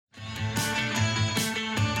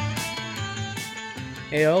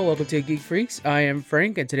Hey all, welcome to Geek Freaks. I am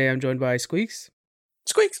Frank, and today I'm joined by Squeaks.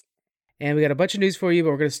 Squeaks. And we got a bunch of news for you, but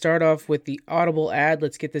we're going to start off with the Audible ad.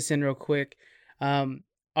 Let's get this in real quick.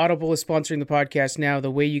 Audible is sponsoring the podcast now.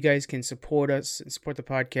 The way you guys can support us and support the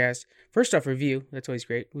podcast, first off, review. That's always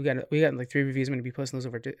great. We got like 3 reviews. I'm going to be posting those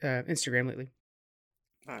over Instagram lately,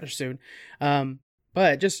 or soon.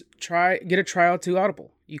 But just get a trial to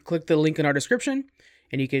Audible. You click the link in our description,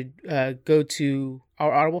 and you could go to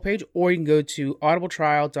our Audible page, or you can go to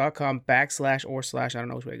audibletrial.com// I don't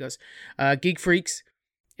know which way it goes. Geek Freaks,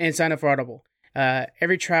 and sign up for Audible.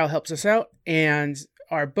 Every trial helps us out, and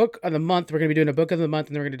our book of the month, we're going to be doing a book of the month,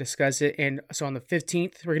 and then we're going to discuss it. And so on the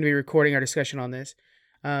 15th, we're going to be recording our discussion on this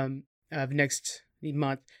of next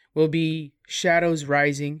month. Will be Shadows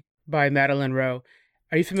Rising by Madeline Rowe.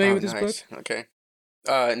 Are you familiar with this book? Okay.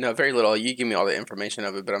 No, very little. You give me all the information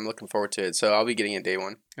of it, but I'm looking forward to it. So I'll be getting it day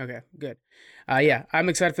one. Okay, good. Yeah, I'm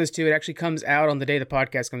excited for this too. It actually comes out on the day the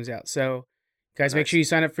podcast comes out. So guys, make sure you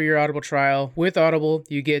sign up for your Audible trial. With Audible,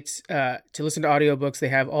 you get to listen to audiobooks. They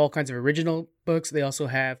have all kinds of original books. They also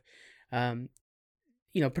have,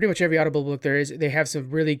 pretty much every Audible book there is. They have some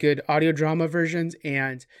really good audio drama versions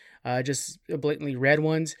and just blatantly read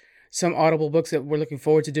ones. Some Audible books that we're looking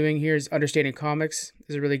forward to doing here is Understanding Comics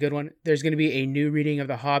is a really good one. There's going to be a new reading of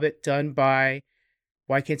The Hobbit done by,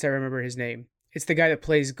 why can't I remember his name? It's the guy that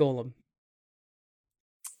plays Gollum.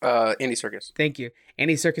 Andy Serkis. Thank you.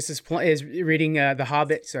 Andy Serkis is reading The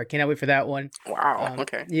Hobbit, so I cannot wait for that one. Wow.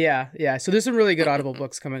 Okay. Yeah. So there's some really good Audible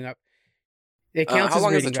books coming up. It counts how as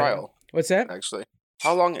long is the reading trial? What's that? Actually,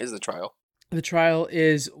 how long is the trial? The trial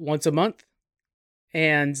is once a month,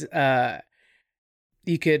 and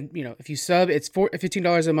you could, if you sub, it's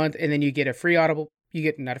 $15 a month, and then you get a free Audible. You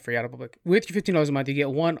get not a free Audible book with your $15 a month. You get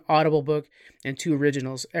 1 Audible book and 2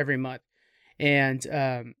 originals every month, and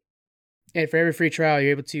for every free trial,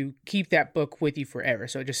 you're able to keep that book with you forever.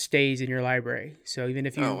 So it just stays in your library. So even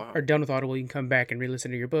if you are done with Audible, you can come back and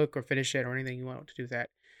re-listen to your book or finish it or anything you want to do with that.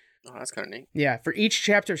 Oh, that's kind of neat. Yeah. For each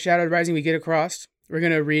chapter of Shadow Rising we get across, we're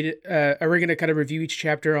going to read it, or we're going to kind of review each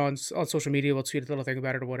chapter on social media. We'll tweet a little thing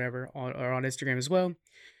about it or whatever, or on Instagram as well.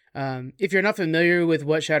 If you're not familiar with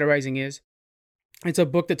what Shadow Rising is, it's a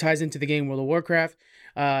book that ties into the game World of Warcraft,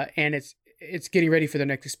 and it's getting ready for the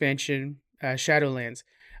next expansion, Shadowlands.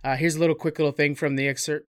 Here's a quick little thing from the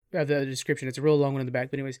excerpt of the description. It's a real long one in the back.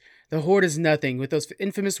 But anyways, the Horde is nothing. With those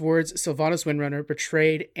infamous words, Sylvanas Windrunner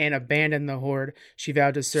betrayed and abandoned the Horde she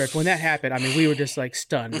vowed to serve. When that happened, we were just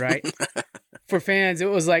stunned, right? For fans, it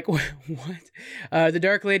was like, what? The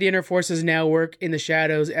Dark Lady and her forces now work in the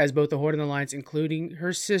shadows as both the Horde and the Alliance, including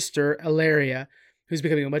her sister, Ilaria, who's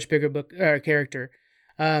becoming a much bigger character,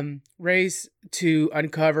 race to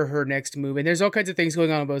uncover her next move. And there's all kinds of things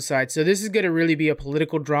going on both sides. So this is going to really be a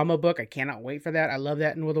political drama book. I cannot wait for that. I love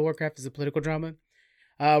that in World of Warcraft as a political drama.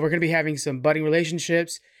 We're going to be having some budding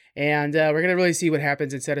relationships, and we're going to really see what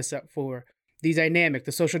happens and set us up for the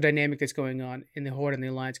social dynamic that's going on in the Horde and the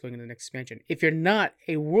Alliance going into the next expansion. If you're not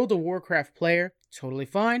a World of Warcraft player, totally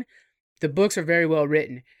fine. The books are very well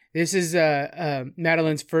written. This is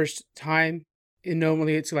Madeline's first time. And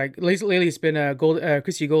normally it's lately it's been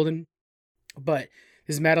Christy Golden, but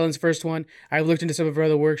this is Madeline's first one. I've looked into some of her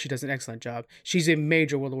other work. She does an excellent job. She's a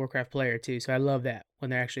major World of Warcraft player too, so I love that when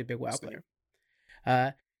they're actually a big WoW player.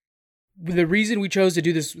 The reason we chose to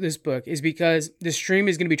do this book is because the stream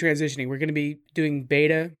is going to be transitioning. We're going to be doing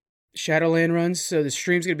beta Shadowland runs, so the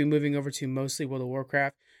stream's going to be moving over to mostly World of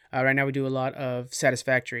Warcraft. Right now we do a lot of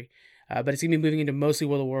Satisfactory, but it's going to be moving into mostly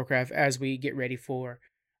World of Warcraft as we get ready for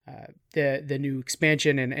the new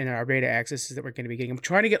expansion and our beta accesses that we're going to be getting. I'm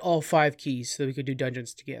trying to get all 5 keys so that we could do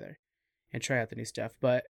dungeons together and try out the new stuff.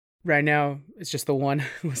 But right now, it's just the one.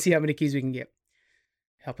 We'll see how many keys we can get.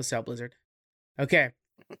 Help us out, Blizzard. Okay.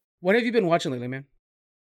 What have you been watching lately, man?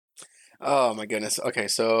 Oh, my goodness. Okay,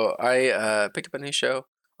 so I picked up a new show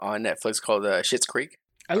on Netflix called Schitt's Creek.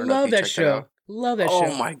 I love that show. Love that show.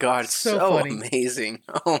 Oh, my God. So amazing.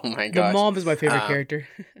 Oh, my God. The mom is my favorite character.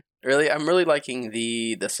 Really, I'm really liking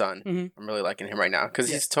the son. Mm-hmm. I'm really liking him right now because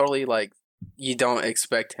he's totally you don't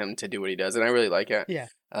expect him to do what he does, and I really like it. Yeah.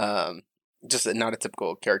 Just not a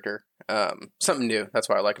typical character. Something new. That's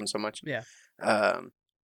why I like him so much. Yeah.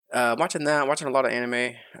 Watching a lot of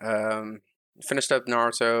anime. Finished up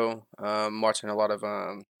Naruto. Watching a lot of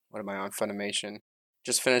what am I on? Funimation.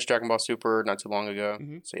 Just finished Dragon Ball Super not too long ago.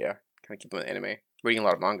 Mm-hmm. So yeah, kind of keeping with anime. Reading a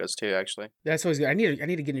lot of mangas too, actually. That's always good. I need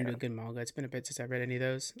to get into a good manga. It's been a bit since I've read any of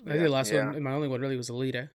those. I think the last one, and my only one really was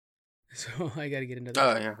Alita. So I got to get into that.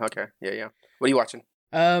 Oh yeah, okay, yeah. What are you watching?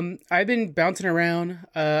 I've been bouncing around.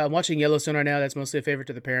 I'm watching Yellowstone right now. That's mostly a favorite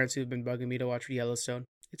to the parents who've been bugging me to watch Yellowstone.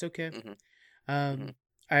 It's okay. Mm-hmm.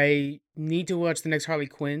 I need to watch the next Harley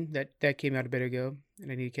Quinn that came out a bit ago,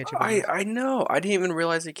 and I need to catch up on those. I know. I didn't even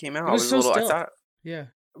realize it came out. It I was was a so little. I stealth. thought Yeah.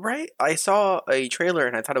 right. I saw a trailer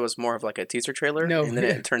and I thought it was more of like a teaser trailer, No. and then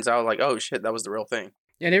it turns out like, oh shit, that was the real thing.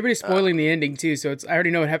 And everybody's spoiling the ending too, so I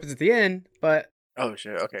already know what happens at the end, but Oh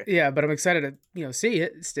shit. Okay. yeah, but I'm excited to see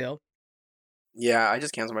it still. Yeah, I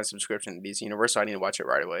just canceled my subscription to DC Universe, so I need to watch it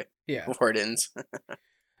right away Yeah. before it ends.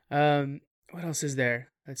 What else is there?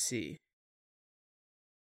 Let's see.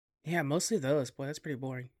 Yeah, mostly those. Boy, that's pretty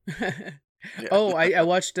boring. Yeah. Oh, I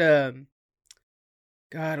watched. God,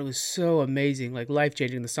 it was so amazing, like life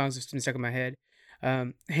changing. The songs have been stuck in my head.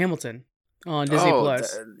 Hamilton on Disney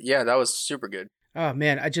Plus. Yeah, that was super good. Oh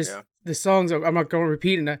man, the songs. I'm not going to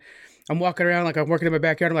repeat, and I'm walking around like I'm working in my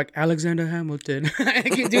backyard. I'm like Alexander Hamilton. I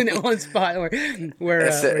keep doing that one spot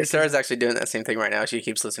where Sarah's actually doing that same thing right now. She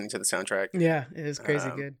keeps listening to the soundtrack. Yeah, it is crazy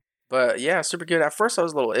good. But yeah, super good. At first, I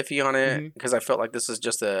was a little iffy on it because I felt like this is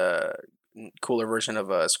just a cooler version of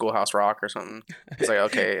a Schoolhouse Rock or something. It's like,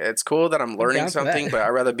 okay, it's cool that I'm learning something, but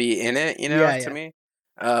I'd rather be in it, to me.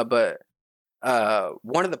 But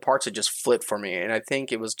one of the parts that just flipped for me, and I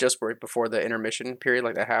think it was just right before the intermission period,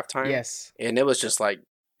 like the halftime. Yes. And it was just like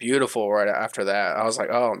beautiful right after that. I was like,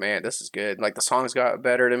 oh man, this is good. Like the songs got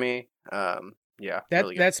better to me. Yeah.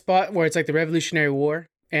 Really that spot where it's like the Revolutionary War.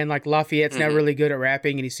 And like Lafayette's now really good at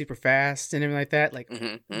rapping, and he's super fast and everything like that. Like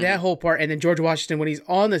that whole part, and then George Washington when he's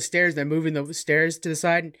on the stairs, they're moving the stairs to the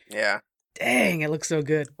side. Yeah, dang, it looks so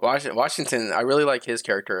good. Washington, I really like his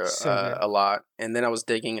character a lot. And then I was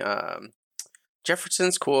digging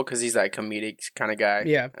Jefferson's cool because he's that comedic kind of guy.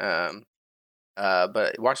 Yeah.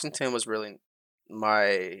 But Washington was really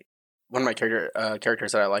one of my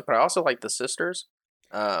characters that I like. But I also like the sisters.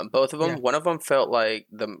 Both of them. Yeah. One of them felt like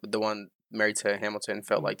the one married to Hamilton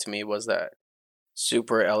felt like to me was that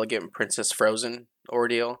super elegant Princess Frozen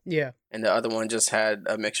ordeal. Yeah. And the other one just had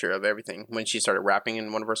a mixture of everything. When she started rapping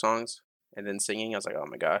in one of her songs and then singing, I was like, oh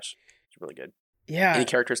my gosh, it's really good. Yeah. Any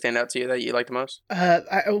characters stand out to you that you like the most?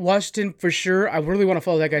 Washington for sure. I really want to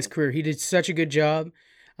follow that guy's career. He did such a good job.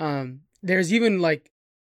 There's even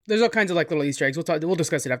there's all kinds of like little Easter eggs. We'll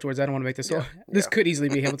discuss it afterwards. I don't want to make this. This could easily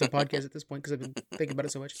be a Hamilton podcast at this point because I've been thinking about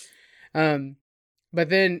it so much. But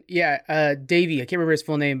then, Davy, I can't remember his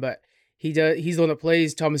full name, but he's the one that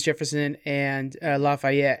plays Thomas Jefferson and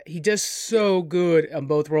Lafayette. He does so good on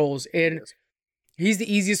both roles, and he's the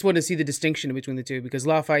easiest one to see the distinction between the two because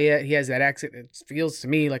Lafayette, he has that accent that feels to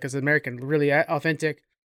me like as an American, really authentic.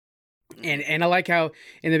 And I like how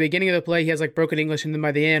in the beginning of the play he has like broken English, and then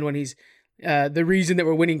by the end when he's the reason that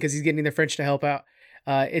we're winning because he's getting the French to help out.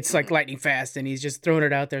 It's like lightning fast, and he's just throwing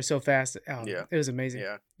it out there so fast. Oh, yeah, it was amazing.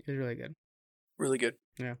 Yeah, it was really good. Really good.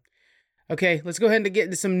 Yeah. Okay, let's go ahead and get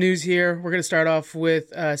into some news here. We're going to start off with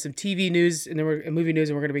some TV news, and then movie news,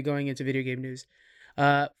 and we're going to be going into video game news.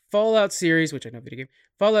 Fallout series, which I know video game.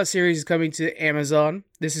 Fallout series is coming to Amazon.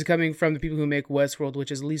 This is coming from the people who make Westworld, which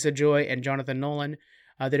is Lisa Joy and Jonathan Nolan.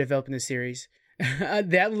 They're developing the series.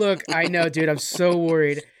 That look, I know, dude. I'm so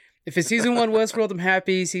worried. If it's season 1 Westworld, I'm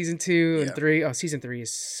happy. Season 2 and 3. Oh, season 3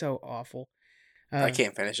 is so awful. I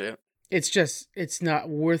can't finish it. It's not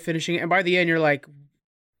worth finishing it. And by the end, you're like,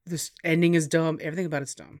 this ending is dumb. Everything about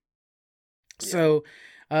it's dumb. Yeah. So,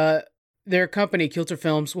 their company, Kilter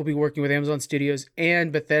Films, will be working with Amazon Studios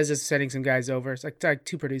and Bethesda's sending some guys over. It's like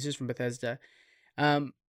 2 producers from Bethesda.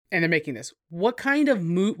 And they're making this. What kind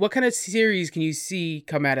of series can you see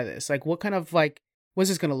come out of this? Like, what's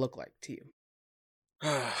this going to look like to you?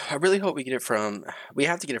 I really hope we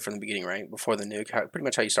have to get it from the beginning, right? Before the nuke. Pretty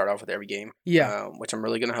much how you start off with every game. Yeah. Which I'm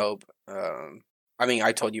really going to hope. I mean,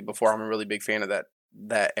 I told you before, I'm a really big fan of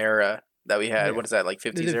that era that we had. Yeah. What is that, like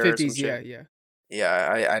 50s era? 50s, yeah.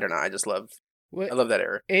 Yeah, I don't know. I just love that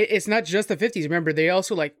era. It's not just the 50s. Remember, they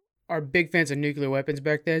also are big fans of nuclear weapons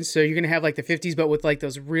back then. So you're going to have like the 50s, but with like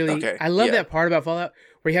those really... Okay. I love that part about Fallout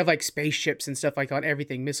where you have like spaceships and stuff like on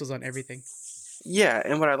everything, missiles on everything. Yeah,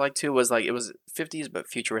 and what I liked too was like it was 50s but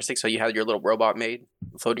futuristic, so you had your little robot maid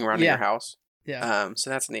floating around in your house. Yeah. So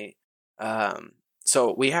that's neat.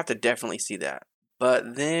 So we have to definitely see that.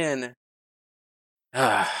 But then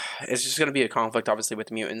it's just going to be a conflict, obviously,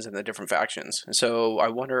 with mutants and the different factions. So I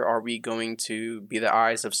wonder, are we going to be the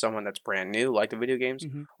eyes of someone that's brand new, like the video games?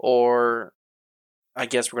 Mm-hmm. Or I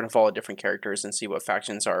guess we're going to follow different characters and see what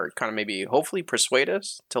factions are kind of maybe hopefully persuade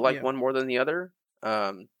us to like one more than the other.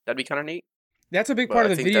 That'd be kind of neat. That's a big part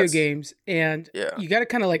of the video games, and you got to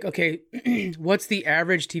kind of like, okay, what's the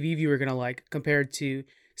average TV viewer going to like compared to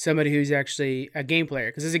somebody who's actually a game player?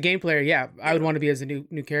 Because as a game player, I would want to be as a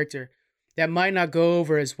new character. That might not go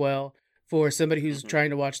over as well for somebody who's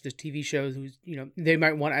trying to watch the TV shows, who's, they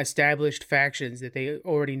might want established factions that they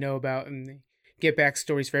already know about and they get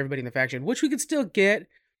backstories for everybody in the faction, which we could still get.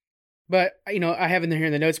 But, you know, I have in here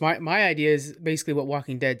in the notes, my idea is basically what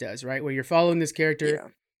Walking Dead does, right? Where you're following this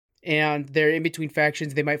character and they're in between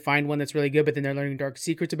factions. They might find one that's really good, but then they're learning dark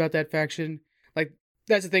secrets about that faction. Like,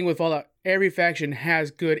 that's the thing with Fallout. Every faction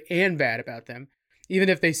has good and bad about them. Even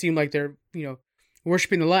if they seem like they're, you know,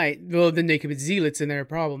 worshiping the light, well, then they could be zealots and they're a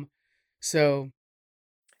problem. So.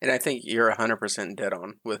 And I think you're 100% dead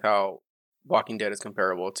on with how Walking Dead is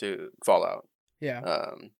comparable to Fallout.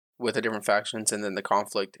 Yeah. With the different factions and then the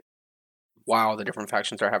conflict while the different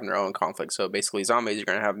factions are having their own conflict. So basically zombies, you're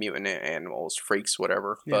going to have mutant animals, freaks,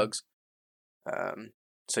 whatever, bugs.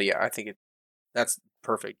 So yeah, I think that's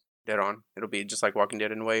perfect. Dead on. It'll be just like Walking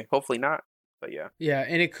Dead in a way. Hopefully not, but yeah. Yeah,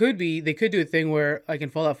 and they could do a thing where, like in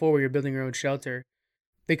Fallout 4 where you're building your own shelter.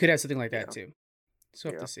 They could have something like that too. So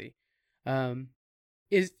we'll have to see.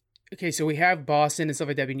 So we have Boston and stuff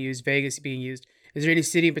like that being used, Vegas being used. Is there any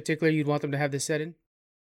city in particular you'd want them to have this set in?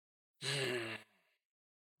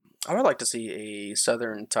 I would like to see a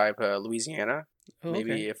southern type Louisiana.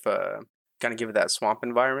 Maybe if kind of give it that swamp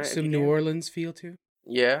environment. Some New Orleans feel too.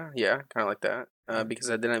 Yeah, kind of like that. Because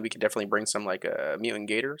then we could definitely bring some like mutant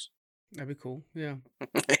gators. That'd be cool. Yeah.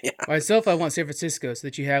 Myself, I want San Francisco so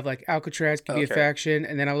that you have like Alcatraz could be a faction,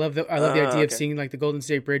 and then I love the idea of seeing like the Golden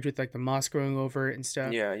State Bridge with like the moss growing over it and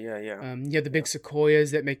stuff. Yeah. You have the big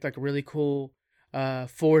sequoias that make like really cool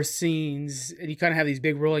forest scenes, and you kind of have these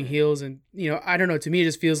big rolling hills, and you know, I don't know. To me, it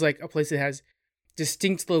just feels like a place that has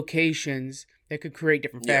distinct locations that could create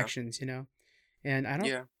different factions. You know, and I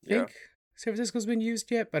don't think San Francisco's been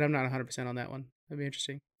used yet, but I'm not 100% on that one. That'd be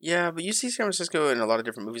interesting. Yeah, but you see San Francisco in a lot of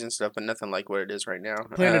different movies and stuff, but nothing like what it is right now.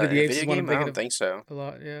 Planet of the Apes is one I'm thinking of. I don't think so. A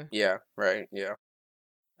lot, yeah. Yeah, right, yeah.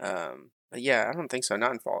 But yeah, I don't think so.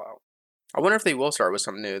 Not in Fallout. I wonder if they will start with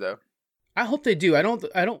something new though. I hope they do. I don't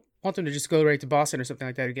want them to just go right to Boston or something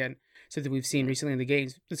like that again. Something we've seen recently in the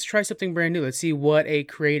games. Let's try something brand new. Let's see what a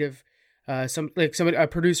creative, a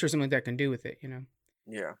producer or something like that can do with it. You know.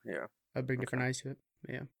 Yeah. I'll bring different eyes to it.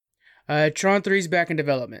 Yeah. Tron 3 is back in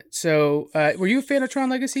development. So, were you a fan of Tron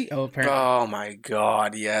Legacy? Oh, apparently. Oh my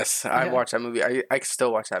God, yes. I watched that movie. I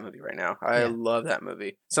still watch that movie right now. I love that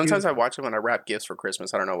movie. Sometimes I watch it when I wrap gifts for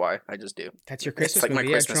Christmas. I don't know why. I just do. That's your Christmas movie. It's like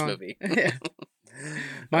my Christmas movie.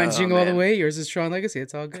 Mine's Jingle All the Way. Yours is Tron Legacy.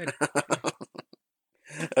 It's all good.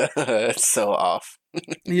 It's so off.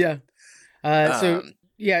 Yeah.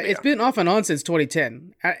 It's been off and on since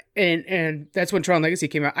 2010, and that's when Tron Legacy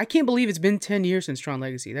came out. I can't believe it's been 10 years since Tron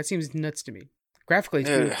Legacy. That seems nuts to me. Graphically, it's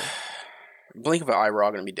beautiful. Blink of an eye, we're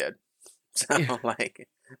all gonna be dead. So like,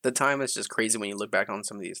 the time is just crazy when you look back on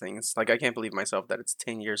some of these things. Like, I can't believe myself that it's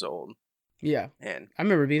 10 years old. Yeah, and I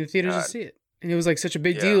remember being in the theater to see it, and it was like such a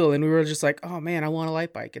big deal, and we were just like, "Oh man, I want a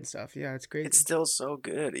light bike and stuff." Yeah, it's crazy. It's still so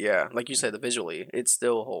good. Yeah, like you said, visually, it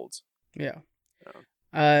still holds. Yeah.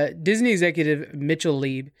 Disney executive Mitchell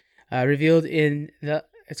Leib revealed in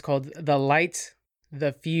it's called The Light,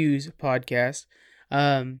 The Fuse podcast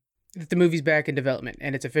that the movie's back in development,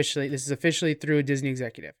 and this is officially through a Disney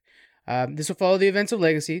executive. This will follow the events of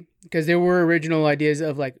Legacy, because there were original ideas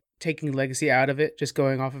of like taking Legacy out of it, just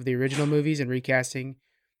going off of the original movies and recasting,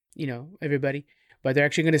 you know, everybody. But they're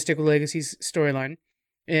actually going to stick with Legacy's storyline,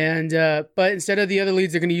 and but instead of the other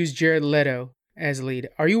leads, they're going to use Jared Leto as a lead.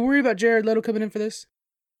 Are you worried about Jared Leto coming in for this?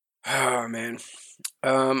 Oh man,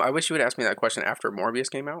 I wish you would ask me that question after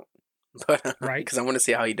Morbius came out, but right, because I want to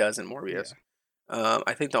see how he does in Morbius. Yeah.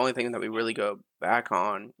 I think the only thing that we really go back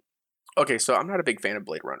on. Okay, so I'm not a big fan of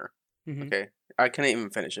Blade Runner. Mm-hmm. Okay, I couldn't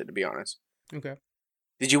even finish it, to be honest. Okay.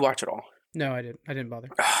 Did you watch it all? No, I didn't. I didn't bother.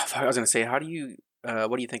 I was gonna say, what do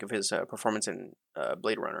you think of his performance in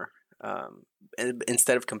Blade Runner?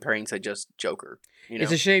 Instead of comparing to just Joker, you know?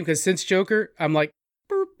 It's a shame because since Joker, I'm like,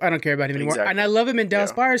 boop, I don't care about him anymore, and I love him in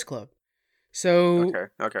Dallas Buyers Club. So,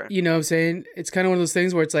 okay, you know what I'm saying? It's kind of one of those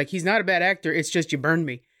things where it's like, he's not a bad actor, it's just you burned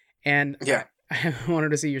me, and I haven't wanted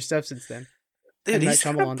to see your stuff since then. Dude, he's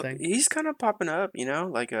kind of popping up, you know,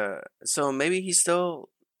 like so maybe he still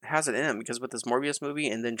has it in him, because with this Morbius movie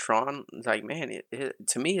and then Tron, like, man,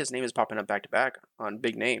 to me his name is popping up back to back on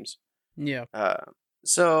big names. Yeah.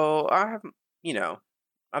 So I have, you know,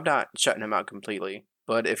 I'm not shutting him out completely,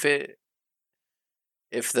 but if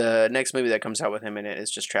the next movie that comes out with him in it is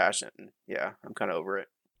just trash, then yeah, I'm kind of over it.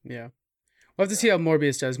 Yeah, we'll have to see how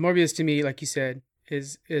Morbius does. Morbius, to me, like you said,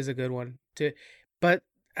 is a good one. But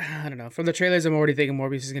I don't know. From the trailers, I'm already thinking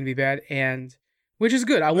Morbius is going to be bad, and which is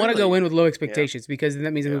good. I want to go in with low expectations because then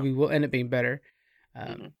that means the movie will end up being better.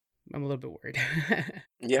 I'm a little bit worried.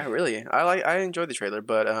 Yeah, really. I enjoyed the trailer,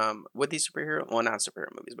 but with these not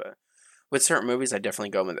superhero movies, but with certain movies, I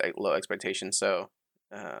definitely go with low expectations. So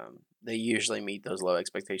they usually meet those low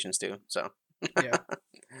expectations too. So Yeah.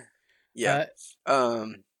 Yeah.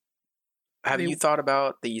 Have They, you thought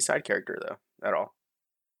about the side character though at all?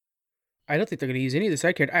 I don't think they're going to use any of the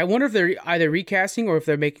side characters. I wonder if they're either recasting or if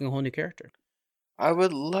they're making a whole new character. I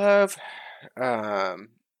would love, um,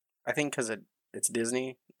 I think because it's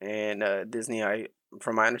Disney and Disney,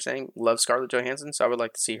 from my understanding, loves Scarlett Johansson, so I would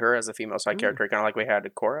like to see her as a female side Ooh. character, kind of like we had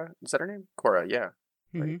Cora. Is that her name? Cora, yeah,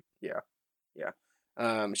 right, Mm-hmm. yeah,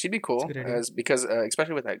 yeah. She'd be That's a cool good idea. as because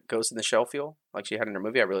especially with that Ghost in the Shell feel like she had in her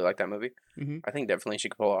movie. I really like that movie. Mm-hmm. I think definitely she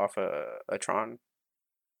could pull off a Tron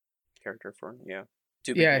character for yeah.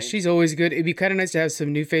 Two big Yeah, names. she's always good. It'd be kind of nice to have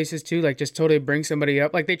some new faces too, like just totally bring somebody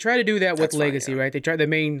up. Like they try to do that with That's fine. Legacy, right? They try the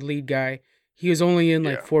main lead guy. He was only in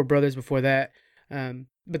like Yeah. Four Brothers before that.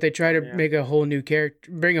 But they try Oh to yeah. make a whole new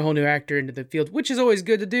character, bring a whole new actor into the field, which is always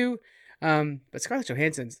good to do. But Scarlett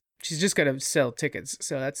Johansson's, she's just got to sell tickets,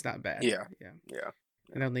 so that's not bad. Yeah. Yeah, Yeah.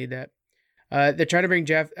 I don't need that. They're trying to bring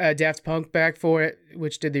Daft Punk back for it,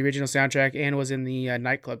 which did the original soundtrack and was in the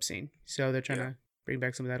nightclub scene. So they're trying Yeah. to bring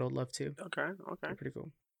back some of that old love too. Okay. Okay. They're pretty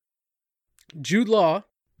cool. Jude Law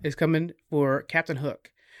is coming for Captain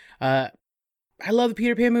Hook. I love the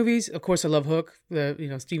Peter Pan movies. Of course, I love Hook, the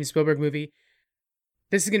Steven Spielberg movie.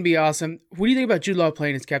 This is gonna be awesome. What do you think about Jude Law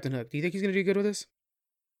playing as Captain Hook? Do you think he's gonna do good with this?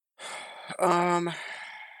 Um,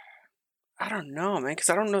 I don't know, man, because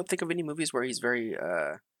I don't know think of any movies where he's very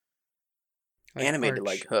Like animated Arch?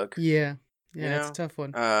 like Hook. Yeah, You yeah, it's a know, tough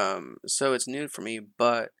one. so it's new for me,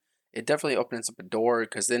 but it definitely opens up a door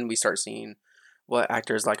because then we start seeing what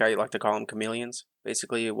actors like I like to call them chameleons.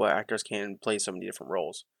 Basically, what actors can play so many different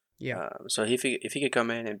roles. Yeah, So if he could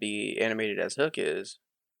come in and be animated as Hook is,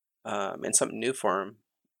 and something new for him,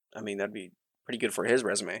 I mean that'd be pretty good for his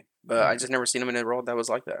resume. But I yeah. just never seen him in a role that was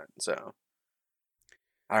like that. So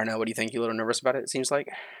I don't know. What do you think? You a little nervous about it? It seems like.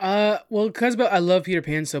 Well, because I love Peter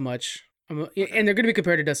Pan so much, Okay. and they're gonna be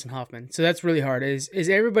compared to Dustin Hoffman, so that's really hard. Is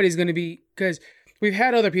everybody's gonna be because we've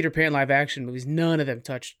had other Peter Pan live action movies, none of them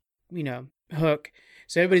touched Hook,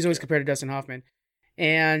 so everybody's always Yeah. compared to Dustin Hoffman,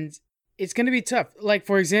 and it's gonna be tough. Like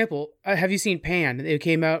for example, have you seen Pan? It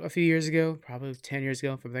came out a few years ago, probably 10 years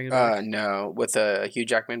ago, if I'm thinking about it. No, with Hugh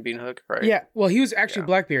Jackman being Hook, right? Yeah, well, he was actually Yeah.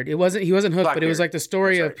 Blackbeard. He wasn't Hook, but it was Blackbeard. like the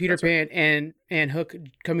story That's of right. Peter That's right. Pan and Hook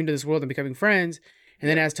coming to this world and becoming friends. And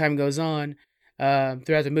then Yeah. as time goes on,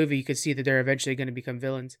 throughout the movie, you could see that they're eventually going to become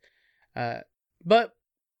villains. Uh, but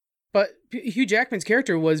Hugh Jackman's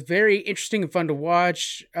character was very interesting and fun to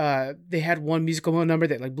watch. They had one musical number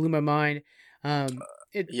that like blew my mind. Yeah,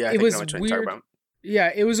 I It think I know was what you're talking weird. about.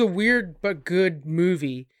 Yeah, it was a weird but good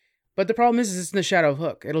movie. But the problem is it's in the shadow of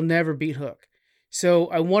Hook. It'll never beat Hook. So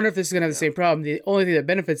I wonder if this is going to have the Yeah. same problem. The only thing that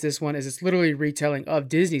benefits this one is it's literally retelling of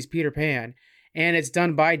Disney's Peter Pan, and it's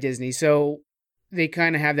done by Disney. So they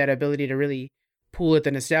kind of have that ability to really pull at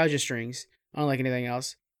the nostalgia strings, unlike anything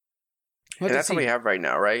else. We'll And have to that's what we see. have right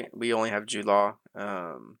now, right? We only have Jude Law.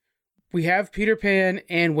 We have Peter Pan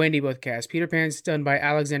and Wendy both cast. Peter Pan's done by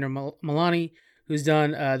Alexander Milani, who's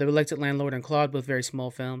done The Reluctant Landlord and Claude, both very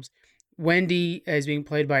small films. Wendy is being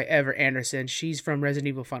played by Ever Anderson. She's from Resident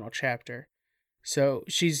Evil Final Chapter. So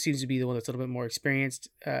she seems to be the one that's a little bit more experienced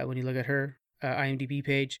when you look at her IMDb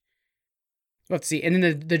page. Let's see. And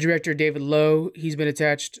then the director, David Lowe, he's been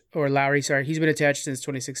attached, or Lowry, sorry, he's been attached since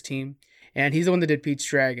 2016. And he's the one that did Pete's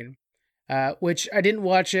Dragon, which I didn't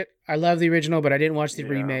watch it. I love the original, but I didn't watch the Yeah.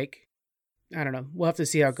 remake. I don't know. We'll have to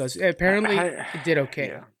see how it goes. Apparently, it did okay.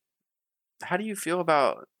 Yeah. How do you feel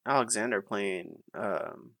about Alexander playing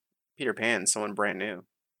Peter Pan, someone brand new?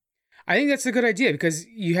 I think that's a good idea because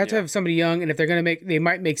you have to Yeah. have somebody young, and if they're gonna they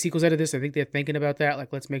might make sequels out of this. I think they're thinking about that.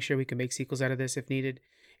 Like, let's make sure we can make sequels out of this if needed.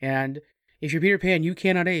 And if you're Peter Pan, you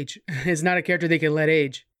cannot age. It's not a character they can let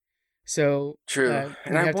age. So True. you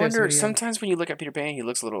And I have to have wonder somebody young. sometimes when you look at Peter Pan, he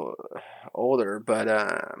looks a little older, but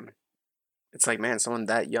it's like, man, someone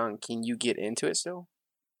that young, can you get into it still?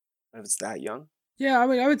 If it's that young? Yeah,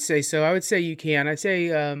 I would say so. I would say you can. I'd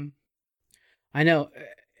say I know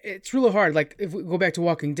it's really hard. Like if we go back to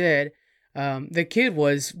Walking Dead, the kid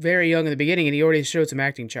was very young in the beginning, and he already showed some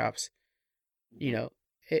acting chops. You know,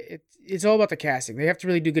 it's all about the casting. They have to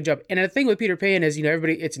really do a good job. And the thing with Peter Pan is,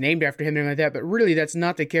 everybody it's named after him and like that, but really that's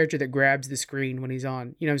not the character that grabs the screen when he's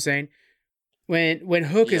on. You know what I'm saying? When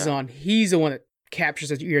Hook is Yeah. on, he's the one that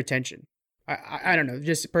captures your attention. I don't know,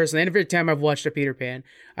 just personally. And every time I've watched a Peter Pan,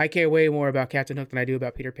 I care way more about Captain Hook than I do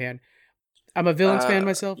about Peter Pan. I'm a villains fan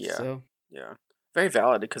myself, Yeah. so Yeah. Very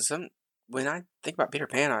valid because when I think about Peter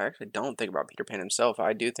Pan, I actually don't think about Peter Pan himself.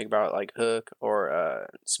 I do think about like Hook or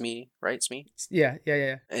Smee, right? Smee. yeah.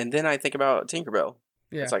 And then I think about Tinkerbell.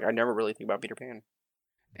 Yeah. It's like I never really think about Peter Pan.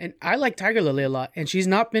 And I like Tiger Lily a lot, and she's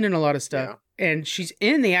not been in a lot of stuff. Yeah. and she's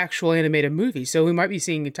in the actual animated movie, so we might be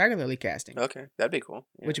seeing Tiger Lily casting. Okay, that'd be cool.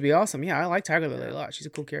 Yeah. Which would be awesome. Yeah, I like Tiger Lily a lot. She's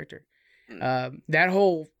a cool character. That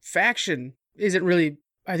whole faction isn't really.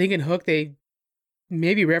 I think in Hook they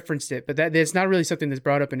maybe referenced it, but that's not really something that's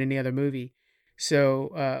brought up in any other movie.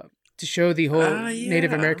 So to show the whole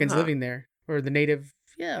Native Americans living there, or the native,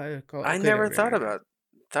 I never thought about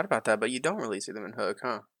that, but you don't really see them in Hook,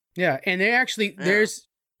 huh? Yeah, and they actually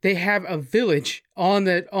they have a village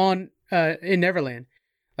in Neverland,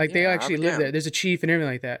 like they actually live there. There's a chief and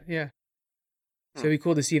everything like that. Yeah. So it'd be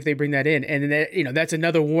cool to see if they bring that in, and then that's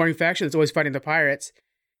another warring faction that's always fighting the pirates,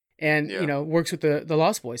 and works with the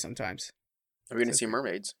Lost Boys sometimes. Are we gonna see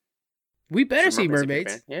mermaids? We better see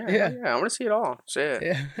mermaids. Yeah. I want to see it all. Shit.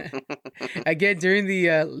 Yeah. Again, during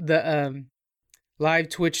the live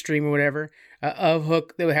Twitch stream or whatever of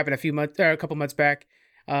Hook that would happen a couple months back.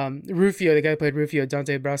 Rufio, the guy who played Rufio,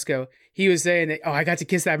 Dante Brasco, he was saying that, I got to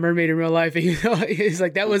kiss that mermaid in real life. And, he's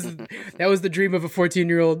like, that was the dream of a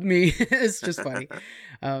 14-year-old me. It's just funny.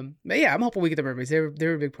 But yeah, I'm hoping we get the mermaids. They're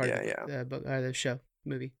a big part of the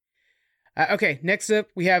movie. Okay, next up,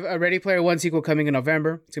 we have a Ready Player One sequel coming in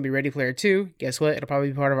November. It's going to be Ready Player 2. Guess what? It'll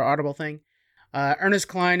probably be part of our Audible thing. Ernest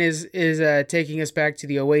Cline is taking us back to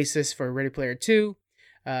the Oasis for Ready Player 2.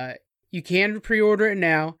 You can pre-order it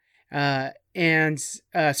now, and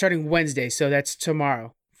starting Wednesday, so that's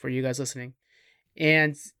tomorrow for you guys listening.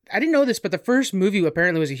 And I didn't know this, but the first movie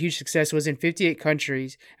apparently was a huge success. It was in 58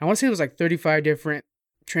 countries. I want to say it was like 35 different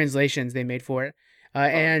translations they made for it.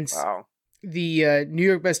 Wow. The New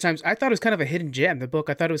York Best Times, I thought it was kind of a hidden gem. The book,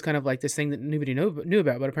 I thought it was kind of like this thing that nobody knew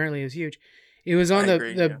about, but apparently it was huge. It was on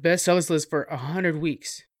the bestsellers list for 100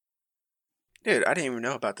 weeks. Dude, I didn't even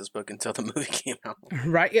know about this book until the movie came out.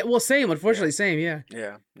 Right? Yeah, well, same. Unfortunately, same. Yeah.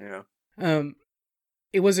 Yeah.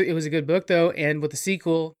 It was a good book though, and with the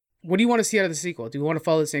sequel, what do you want to see out of the sequel? Do you want to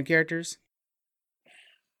follow the same characters?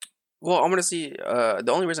 Well, I want to see.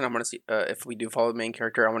 The only reason I want to see, if we do follow the main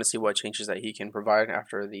character, I want to see what changes that he can provide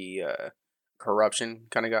after the corruption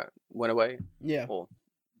kind of went away. Yeah. Well,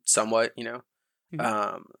 somewhat,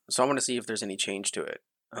 Mm-hmm. So I want to see if there's any change to it.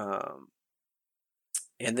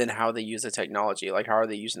 And then how they use the technology, like how are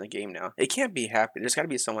they using the game now? It can't be happy. There's got to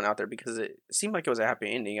be someone out there because it seemed like it was a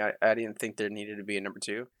happy ending. I didn't think there needed to be a number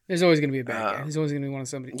 2. There's always going to be a bad guy. There's always going to be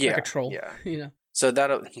somebody like a troll. Yeah. So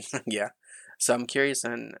that'll So I'm curious,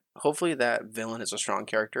 and hopefully that villain is a strong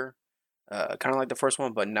character, kind of like the first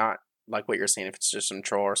one, but not like what you're saying. If it's just some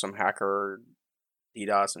troll or some hacker or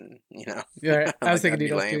DDoS, and Yeah, I was thinking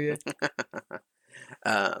DDoS too.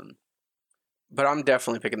 Yeah. But I'm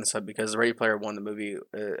definitely picking this up because Ready Player One, the movie,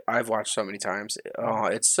 I've watched so many times. Oh,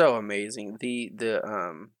 it's so amazing.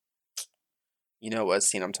 What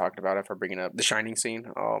scene I'm talking about? If I bring it up, the Shining scene.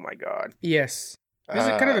 Oh my god. Yes, this is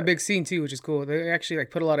kind of a big scene too, which is cool. They actually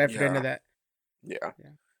put a lot of effort into that. Yeah.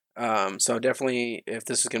 So definitely, if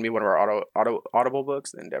this is gonna be one of our Audible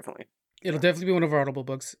books, then definitely. It'll definitely be one of our Audible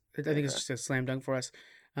books. I think it's just a slam dunk for us.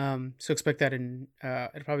 So expect that in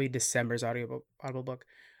it'll probably be December's Audible book.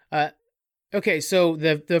 Okay, so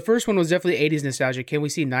the first one was definitely 80s nostalgia. Can we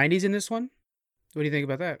see 90s in this one? What do you think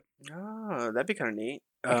about that? Oh, that'd be kind of neat.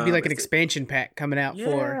 It could be like an expansion pack coming out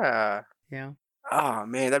for. Yeah. Oh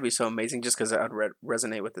man, that'd be so amazing. Just because I'd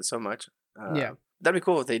resonate with it so much. That'd be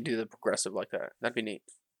cool if they do the progressive like that. That'd be neat.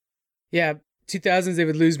 Yeah, 2000s they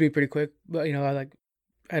would lose me pretty quick, but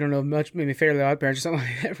I don't know much, maybe Fairly Odd Parents or something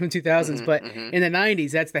like that from 2000s, but in the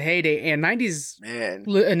 90s that's the heyday, and 90s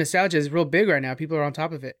nostalgia is real big right now. People are on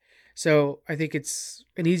top of it. So I think it's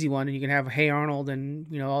an easy one, and you can have Hey Arnold and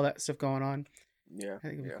all that stuff going on. Yeah, I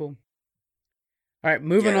think it'd be cool. All right,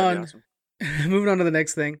 moving on. Awesome. Moving on to the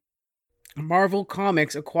next thing. Marvel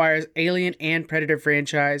Comics acquires Alien and Predator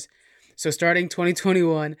franchise. So starting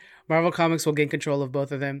 2021, Marvel Comics will gain control of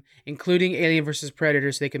both of them, including Alien vs.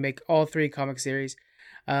 Predator, so they can make all 3 comic series.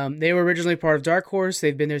 They were originally part of Dark Horse.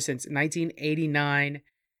 They've been there since 1989.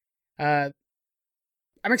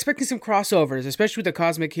 I'm expecting some crossovers, especially with the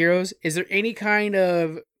Cosmic Heroes. Is there any kind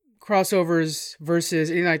of crossovers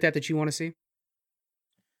versus anything like that you want to see?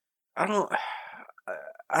 I don't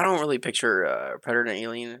really picture Predator and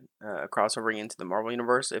Alien crossovering into the Marvel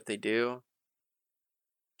Universe. If they do,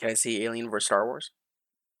 can I see Alien vs. Star Wars?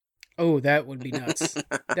 Oh, that would be nuts.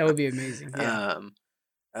 That would be amazing. Yeah.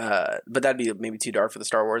 But that'd be maybe too dark for the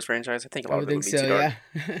Star Wars franchise. I think a lot of it would be too dark.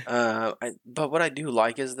 Yeah. But what I do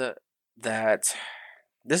like is that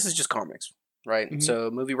this is just comics, right? Mm-hmm.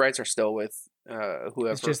 So movie rights are still with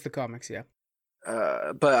whoever. It's just the comics, yeah.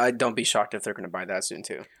 But I don't be shocked if they're going to buy that soon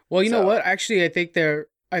too. Well, you know what? Actually, I think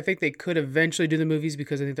they could eventually do the movies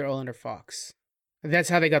because I think they're all under Fox. That's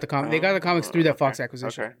how they got the comics. They got the comics through that Fox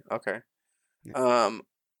acquisition. Okay. Yeah.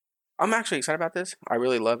 I'm actually excited about this. I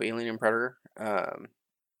really love Alien and Predator.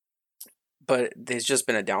 But there's just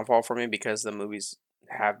been a downfall for me because the movies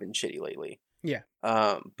have been shitty lately. Yeah.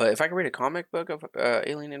 But if I could read a comic book of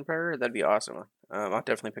Alien and Predator, that'd be awesome. I'll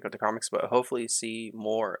definitely pick up the comics, but hopefully see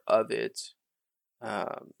more of it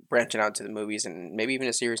branching out to the movies and maybe even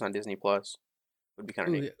a series on Disney Plus would be kind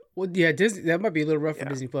of neat. Yeah. Well, yeah, Disney, that might be a little rough for Yeah.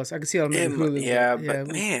 Disney Plus. I can see how maybe Hulu. Yeah, yeah, but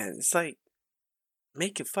man, it's like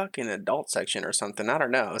make a fucking adult section or something. I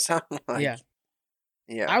don't know. Something like yeah.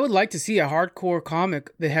 yeah. I would like to see a hardcore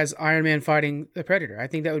comic that has Iron Man fighting the Predator. I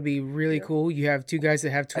think that would be really Yeah. cool. You have two guys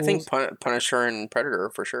that have tools. I think Punisher and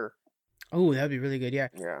Predator for sure. Oh, that'd be really good. Yeah.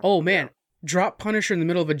 Yeah. Oh man, Yeah. drop Punisher in the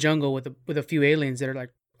middle of a jungle with a few aliens that are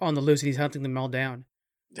like on the loose, and he's hunting them all down.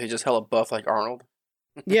 They just hella buff like Arnold.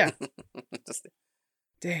 Yeah. Just,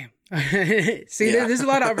 Damn. See, there's a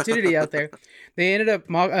lot of opportunity out there. They ended up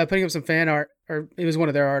putting up some fan art, or it was one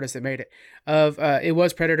of their artists that made it. Of it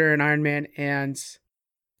was Predator and Iron Man, and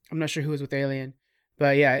I'm not sure who was with Alien,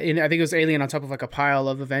 but yeah, I think it was Alien on top of like a pile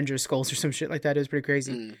of Avengers skulls or some shit like that. It was pretty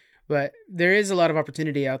crazy. But there is a lot of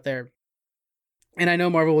opportunity out there, and I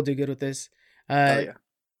know Marvel will do good with this. The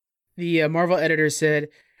Marvel editor said,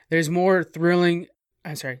 There's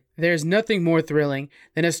nothing more thrilling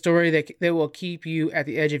than a story that will keep you at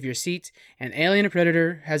the edge of your seat, and Alien and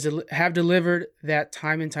Predator have delivered that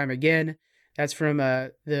time and time again." That's from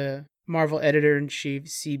the Marvel editor-in-chief,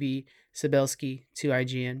 C.B. Cebulski, to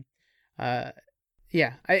IGN.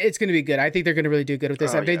 Yeah, it's going to be good. I think they're going to really do good with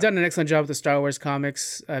this. They've done an excellent job with the Star Wars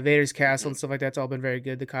comics, Vader's Castle and stuff like that. It's all been very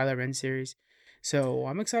good, the Kylo Ren series. So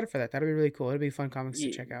I'm excited for that. That'll be really cool. It'll be fun comics to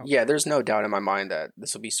check out. Yeah, there's no doubt in my mind that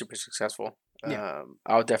this will be super successful. Yeah.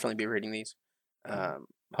 I'll definitely be reading these.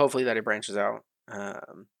 Hopefully that it branches out.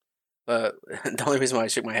 But the only reason why I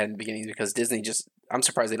shook my head in the beginning is because Disney I'm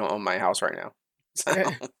surprised they don't own my house right now.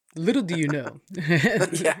 So. Little do you know.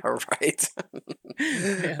 Yeah, right.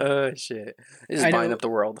 Yeah. Oh, shit. They're just buying up the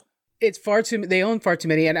world. They own far too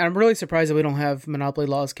many, and I'm really surprised that we don't have monopoly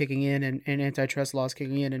laws kicking in and antitrust laws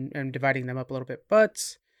kicking in and dividing them up a little bit.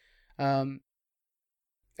 But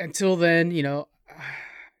until then,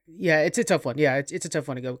 yeah, it's a tough one. Yeah, it's a tough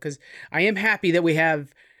one to go because I am happy that we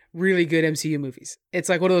have really good MCU movies. It's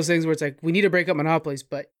like one of those things where it's like we need to break up monopolies,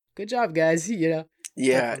 but good job, guys.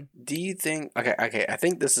 Yeah. Do you think? Okay. I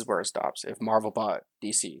think this is where it stops. If Marvel bought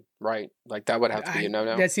DC, right? Like that would have to be a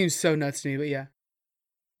no-no. That seems so nuts to me, but yeah.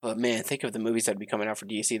 But man, think of the movies that'd be coming out for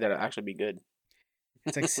DC that'd actually be good.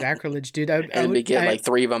 It's like sacrilege, dude. We get like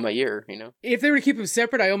 3 of them a year, If they were to keep them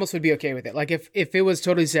separate, I almost would be okay with it. Like if it was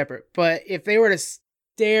totally separate. But if they were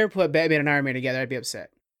to put Batman and Iron Man together, I'd be upset.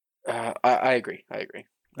 I agree.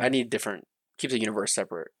 I need keep the universe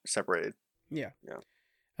separated. Yeah.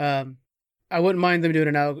 I wouldn't mind them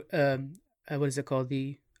doing what is it called?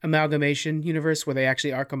 The amalgamation universe where they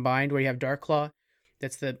actually are combined, where you have Darkclaw.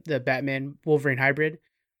 That's the Batman Wolverine hybrid.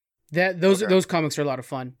 Those comics are a lot of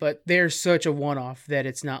fun, but they're such a one-off that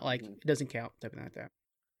it's not like it doesn't count, something like that.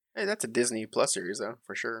 Hey, that's a Disney Plus series though,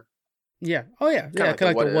 for sure. Yeah. Oh yeah. Kind of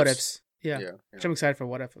like the What Ifs. Yeah. Which I'm excited for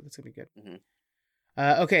What If. It's gonna be good. Mm-hmm.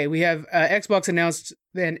 Okay, we have Xbox announced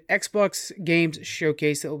an Xbox Games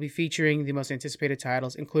Showcase that will be featuring the most anticipated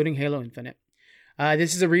titles, including Halo Infinite.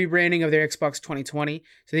 This is a rebranding of their Xbox 2020.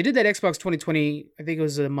 So they did that Xbox 2020, I think it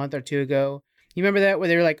was a month or two ago. You remember that where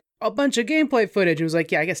they were like a bunch of gameplay footage? It was like,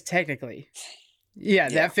 yeah, I guess technically. Yeah,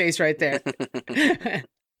 that face right there. That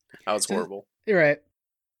was horrible. You're right.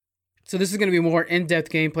 So this is going to be more in-depth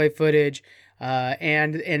gameplay footage,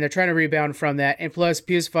 and they're trying to rebound from that. And plus,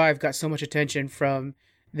 PS5 got so much attention from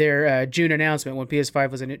their June announcement when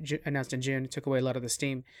PS5 was announced in June. It took away a lot of the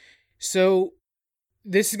steam. So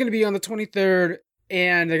this is going to be on the 23rd,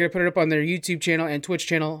 and they're going to put it up on their YouTube channel and Twitch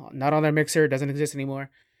channel, not on their Mixer. It doesn't exist anymore.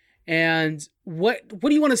 And what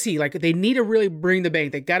do you want to see? Like, they need to really bring the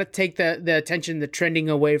bank. They got to take the attention, the trending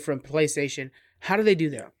away from PlayStation. How do they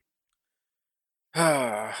do that?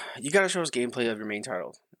 You got to show us gameplay of your main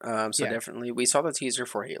title. Definitely, we saw the teaser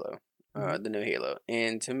for Halo, the new Halo.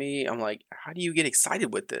 And to me, I'm like, how do you get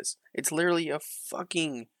excited with this? It's literally a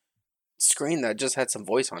fucking screen that just had some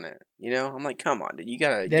voice on it. I'm like, come on, dude, you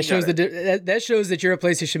gotta. That shows that you're a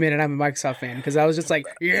PlayStation man and I'm a Microsoft fan, because I was just like,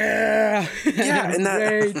 yeah,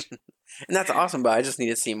 and that's awesome. But I just need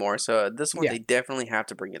to see more. So this one, they definitely have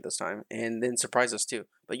to bring it this time, and then surprise us too.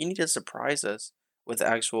 But you need to surprise us with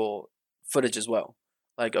actual footage as well.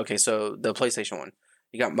 Like, okay, so the PlayStation one,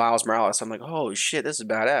 you got Miles Morales. I'm like, oh shit, this is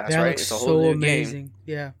badass, that right? It's a whole new amazing game.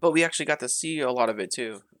 Yeah. But we actually got to see a lot of it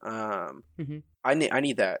too. I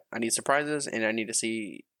need that. I need surprises, and I need to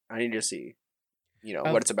see,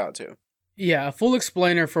 what it's about too. Yeah, a full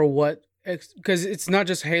explainer for what because it's not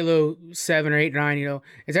just Halo 7 or 8, 9,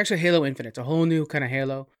 it's actually Halo Infinite. It's a whole new kind of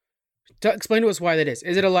Halo. Explain to us why that is.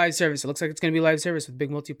 Is it a live service? It looks like it's going to be live service with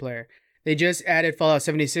big multiplayer. They just added Fallout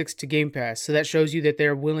 76 to Game Pass, so that shows you that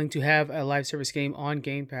they're willing to have a live service game on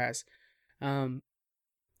Game Pass.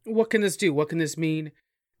 What can this do? What can this mean?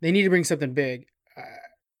 They need to bring something big.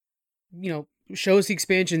 Show us the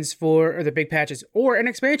expansions or the big patches, or an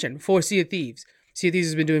expansion for Sea of Thieves. Sea of Thieves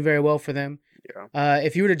has been doing very well for them. Yeah.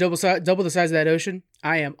 If you were to double the size of that ocean,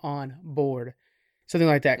 I am on board. Something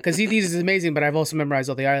like that. Because Sea of Thieves is amazing, but I've also memorized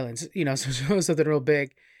all the islands. So something real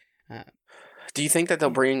big. Do you think that they'll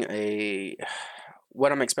bring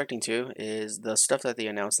what I'm expecting to is the stuff that they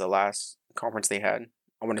announced the last conference they had.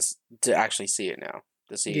 I want to actually see it now,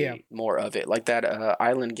 to see more of it. Like that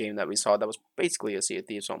island game that we saw that was basically a Sea of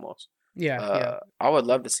Thieves almost. Yeah. I would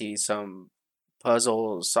love to see some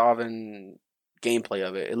puzzle solving gameplay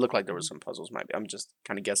of it. It looked like there was some puzzles. I'm just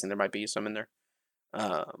kind of guessing there might be some in there.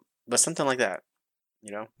 But something like that,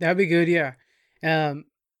 That'd be good, yeah. And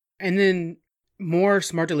then more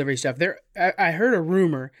smart delivery stuff. I heard a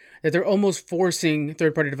rumor that they're almost forcing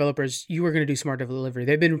third-party developers, you are going to do smart delivery.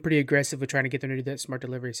 They've been pretty aggressive with trying to get them to do that smart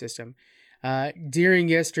delivery system. During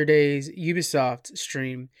yesterday's Ubisoft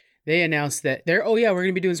stream, they announced that we're going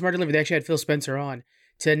to be doing smart delivery. They actually had Phil Spencer on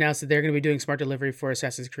to announce that they're going to be doing smart delivery for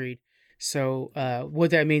Assassin's Creed. So what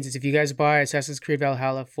that means is if you guys buy Assassin's Creed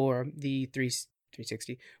Valhalla for the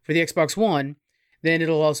 360, for the Xbox One, then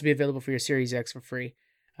it'll also be available for your Series X for free.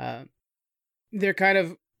 They're kind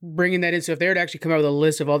of bringing that in. So if they were to actually come out with a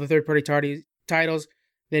list of all the third-party titles,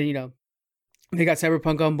 then, they got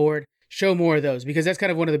Cyberpunk on board. Show more of those, because that's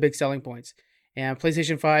kind of one of the big selling points. And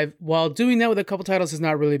PlayStation 5, while doing that with a couple titles, has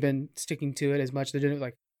not really been sticking to it as much. They're doing it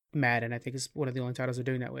like Madden, I think, is one of the only titles they're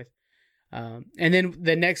doing that with. And then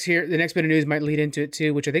the next bit of news might lead into it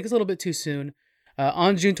too, which I think is a little bit too soon.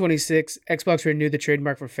 On June 26th, Xbox renewed the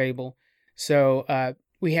trademark for Fable. So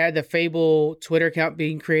we had the Fable Twitter account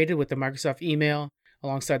being created with the Microsoft email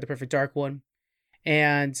alongside the Perfect Dark one.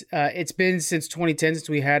 And it's been since 2010 since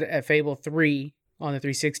we had a Fable 3 on the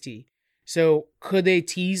 360. So could they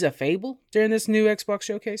tease a Fable during this new Xbox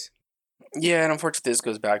showcase? Yeah, and unfortunately, this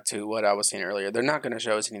goes back to what I was saying earlier. They're not going to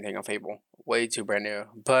show us anything on Fable. Way too brand new.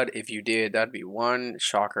 But if you did, that'd be one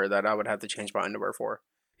shocker that I would have to change my underwear for.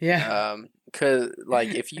 Yeah. Because,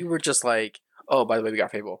 if you were just like, oh, by the way, we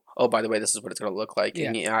got Fable. Oh, by the way, this is what it's going to look like.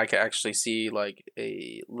 Yeah. And I could actually see,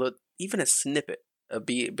 even a snippet of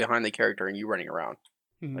behind the character and you running around.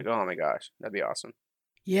 Mm-hmm. Like, oh my gosh, that'd be awesome.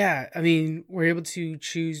 Yeah, I mean, we're able to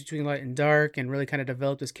choose between light and dark and really kind of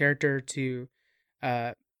develop this character to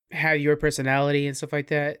have your personality and stuff like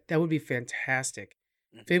that. That would be fantastic.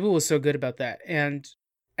 Mm-hmm. Fable was so good about that. And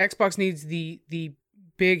Xbox needs the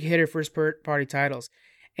big hitter first party titles.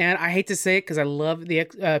 And I hate to say it because I love the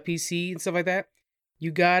PC and stuff like that.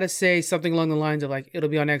 You got to say something along the lines of it'll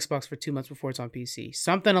be on Xbox for 2 months before it's on PC.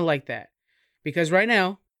 Something like that. Because right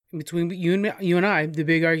now, between you and I, the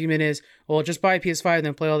big argument is, well, just buy a PS5 and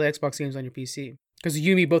then play all the Xbox games on your PC. Because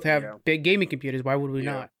you and me both have big gaming computers. Why would we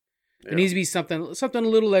not? There needs to be something a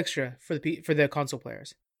little extra for the console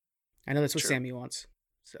players. I know that's what Sammy wants.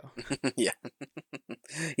 So yeah,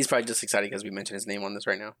 he's probably just excited because we mentioned his name on this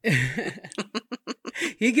right now.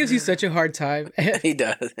 He gives you such a hard time. He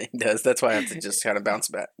does. That's why I have to just kind of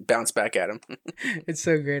bounce back at him. It's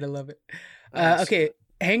so great. I love it. Okay.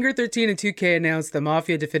 Hangar 13 and 2K announced the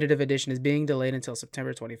Mafia Definitive Edition is being delayed until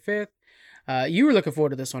September 25th. You were looking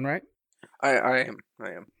forward to this one, right? I am.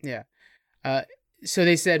 Yeah. So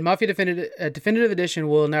they said Mafia Definitive Edition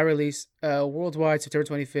will now release worldwide September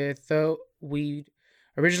 25th, though we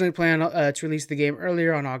originally planned to release the game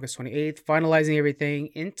earlier on August 28th. Finalizing everything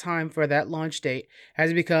in time for that launch date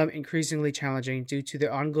has become increasingly challenging due to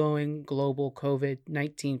the ongoing global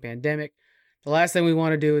COVID-19 pandemic. The last thing we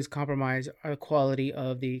want to do is compromise the quality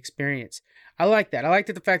of the experience. I like that. I like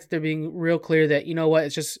the fact that they're being real clear that, you know what,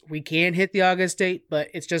 it's just, we can hit the August date, but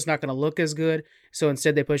it's just not going to look as good. So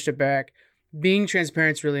instead they pushed it back. Being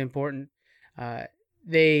transparent is really important.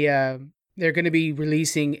 They're going to be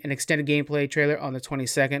releasing an extended gameplay trailer on the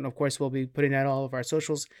 22nd. Of course, we'll be putting that on all of our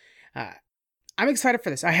socials. I'm excited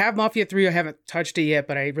for this. I have Mafia 3. I haven't touched it yet,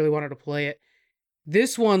 but I really wanted to play it.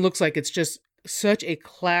 This one looks like it's just such a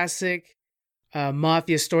classic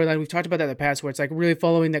Mafia storyline. We've talked about that in the past, where it's really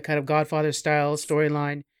following that kind of Godfather style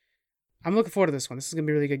storyline. I'm looking forward to this one. This is going to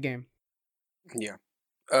be a really good game. Yeah,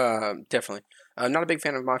 definitely. I'm not a big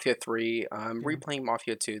fan of Mafia 3. I'm replaying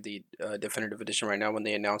Mafia 2, the Definitive Edition right now, when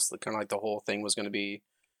they announced the whole thing was going to be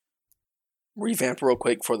revamped real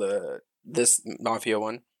quick for this Mafia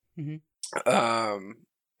one. Mm-hmm.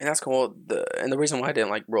 And that's cool. The reason why I didn't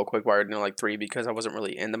like real quick why I didn't like 3 because I wasn't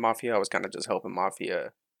really in the mafia. I was kind of just helping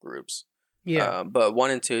mafia groups. Yeah. But 1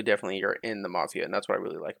 and 2 definitely you're in the mafia, and that's what I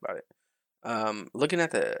really like about it. Looking at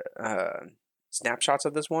the snapshots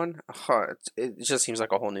of this one, it just seems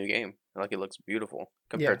like a whole new game. Like it looks beautiful Yeah.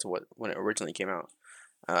 compared to when it originally came out.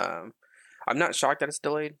 Um, I'm not shocked that it's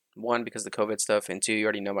delayed. 1 because of the COVID stuff, and 2 you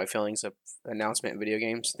already know my feelings of announcement in video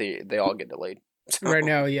games. They all get delayed. So Right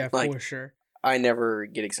now, yeah, like for sure. I never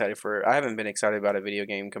get excited for. I haven't been excited about a video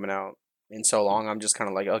game coming out in so long. I'm just kind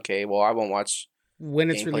of like, okay, well, I won't watch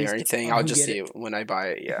When it's gameplay or released, anything. I'll I'll just get see it. it when I buy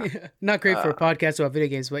it. Yeah. Not great for a Uh, podcast about video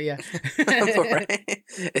games, but yeah. right?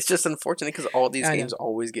 It's just unfortunate because all these I games know.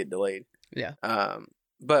 always get delayed. Yeah.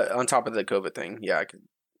 But on top of the COVID thing, yeah,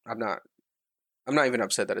 I'm not. I'm not even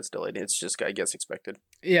upset that it's delayed. It's just, I guess, expected.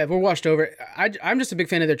 Yeah, we're washed over. I'm just a big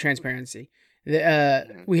fan of their transparency.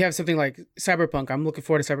 Mhm. We have something like Cyberpunk. I'm looking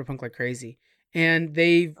forward to Cyberpunk like crazy, and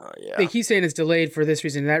they Yeah. keep saying it's delayed for this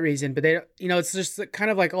reason and that reason, but it's just kind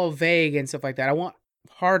of like all vague and stuff like that. I want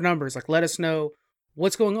hard numbers, like let us know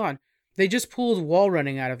what's going on. They just pulled wall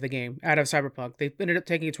running out of the game, out of Cyberpunk. They ended up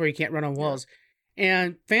taking it to where you can't run on Yeah. walls.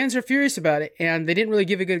 And fans are furious about it, and they didn't really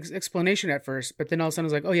give a good explanation at first. But then all of a sudden,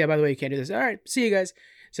 it's like, "Oh yeah, by the way, you can't do this." All right, see you guys.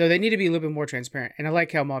 So they need to be a little bit more transparent, and I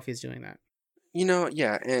like how Mafia is doing that.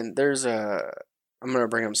 Yeah, and there's a. I'm gonna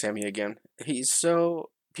bring up Sammy again. He's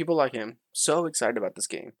so people like him so excited about this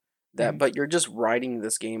game that, Mhm. but you're just riding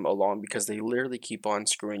this game along because they literally keep on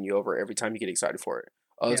screwing you over every time you get excited for it.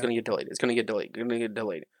 Oh, it's Yeah, gonna get delayed. It's gonna get delayed. It's gonna get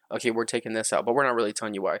delayed. Okay, we're taking this out, but we're not really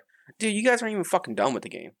telling you why. Dude, you guys aren't even fucking done with the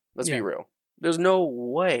game. Let's be yeah, real. There's no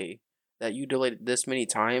way that you delayed it this many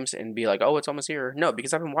times and be like, oh, it's almost here. No,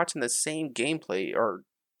 because I've been watching the same gameplay or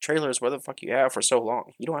trailers, where the fuck you have for so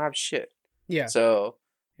long. You don't have shit. yeah, So,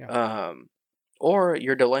 yeah. um, or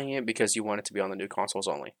you're delaying it because you want it to be on the new consoles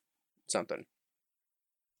only. Something.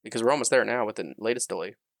 Because we're almost there now with the latest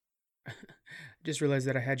delay. Just realized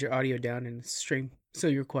that I had your audio down in the stream, so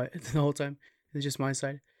you're quiet the whole time. It's just my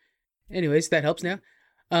side. Anyways, that helps now.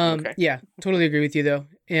 Okay. Yeah, totally agree with you though,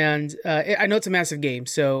 and I know it's a massive game,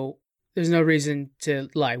 so there's no reason to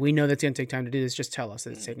lie. We know that's gonna take time to do this. Just tell us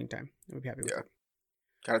that it's Mm, taking time. We'll be happy with yeah. it.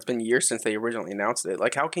 God, it's been years since they originally announced it.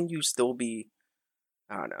 Like, how can you still be?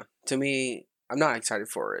 I don't know. To me, I'm not excited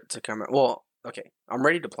for it to come out. Well, okay, I'm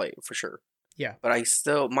ready to play it for sure. Yeah. But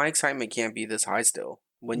my excitement can't be this high still.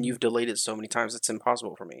 When Mhm. you've delayed it so many times, it's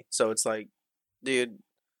impossible for me. So it's like, dude,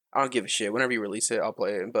 I don't give a shit. Whenever you release it, I'll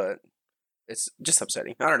play it. But it's just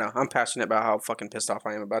upsetting. I don't know. I'm passionate about how fucking pissed off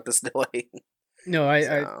I am about this delay. No,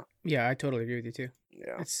 So yeah, I totally agree with you too.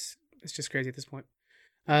 yeah. It's just crazy at this point.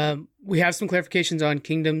 Hmm. We have some clarifications on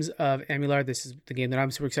Kingdoms of Amular. This is the game that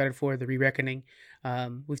I'm super excited for, the Re-Reckoning.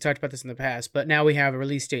 We've talked about this in the past, but now we have a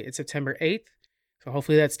release date. It's September 8th. So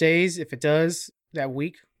hopefully that stays. If it does, that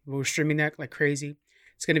week, we're streaming that like crazy.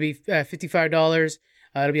 It's going to be $55.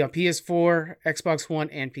 It'll be on PS4, Xbox One,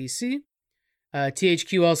 and PC.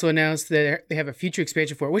 THQ also announced that they have a future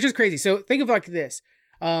expansion for it, which is crazy. So think of it like this.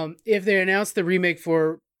 If they announced the remake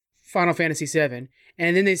for Final Fantasy VII,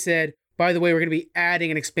 and then they said, by the way, we're going to be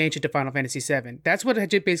adding an expansion to Final Fantasy VII. That's what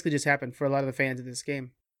basically just happened for a lot of the fans of this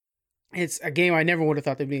game. It's a game I never would have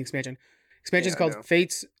thought there'd be an expansion. Expansion is Yeah, I called know.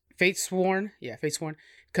 Fatesworn. Yeah, Fatesworn.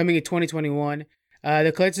 Coming in 2021.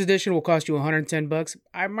 The collector's edition will cost you $110.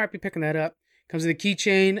 I might be picking that up. Comes with a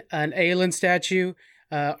keychain, an Aelin statue,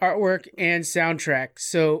 artwork, and soundtrack.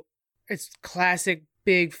 So it's classic,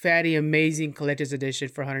 big, fatty, amazing collector's edition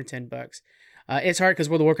for $110. It's hard because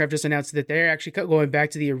World of Warcraft just announced that they're actually going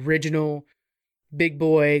back to the original big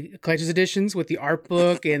boy collector's editions with the art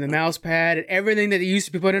book and the mouse pad and everything that they used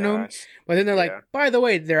to be put in them. Gosh. But then they're like, Yeah. by the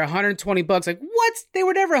way, they're $120. Like, what? They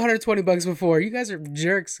were never $120 before. You guys are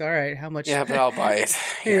jerks. All right, how much? Yeah, but I'll buy it.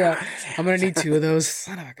 Yeah, I'm gonna need 2 of those.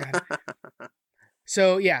 Son of a gun.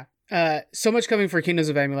 So yeah, so much coming for Kingdoms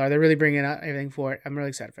of Amular. They're really bringing out everything for it. I'm really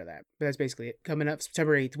excited for that. But that's basically it. Coming up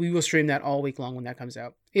September 8th. We will stream that all week long when that comes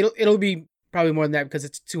out. It'll be probably more than that because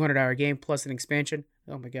it's a 200-hour game plus an expansion.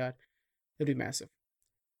 Oh my god, it'll be massive.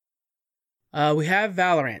 We have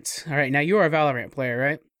Valorant. All right, now you are a Valorant player,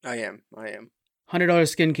 right? I am. $100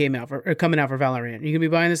 skin came out or coming out for Valorant. You gonna be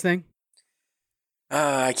buying this thing?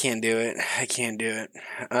 I can't do it. I can't do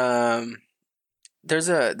it. There's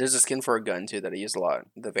a skin for a gun too that I use a lot.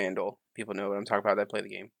 The Vandal. People know what I'm talking about. That play the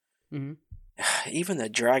game. Mm-hmm. Even the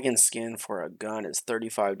dragon skin for a gun is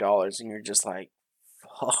 $35, and you're just like,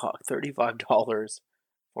 fuck, $35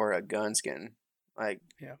 for a gun skin. Like,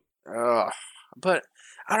 Yeah. ugh. But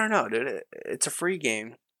I don't know, dude. It's a free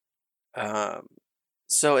game. Um,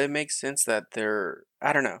 so it makes sense that they're.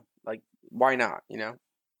 I don't know. Like, why not? You know.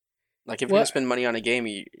 Like, if you're gonna Well, spend money on a game,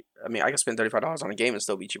 I mean, I can spend $35 on a game and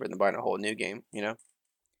still be cheaper than buying a whole new game. You know.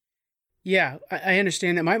 Yeah, I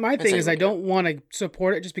understand that. My That's thing how you is I look at it. don't want to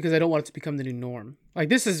support it just because I don't want it to become the new norm. Like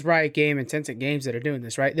this is Riot Game and Tencent Games that are doing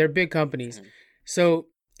this, right? They're big companies. Mhm. So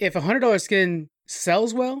if $100 skin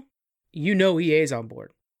sells well, you know EA's on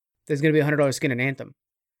board. There's going to be a $100 skin in Anthem.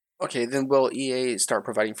 Okay, then will EA start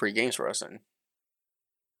providing free games for us then?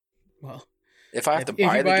 Well, If I have to if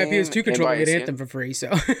buy you the buy a game PS2 and controller, buy you a get skin, Anthem for free. So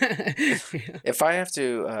if I have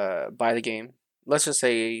to buy the game, let's just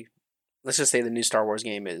say the new Star Wars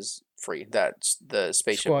game is free. That's the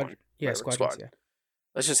spaceship Squad, one, yeah, whatever, Squadrons, squad. yeah.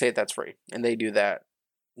 Let's just say that's free, and they do that,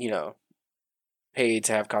 you know, pay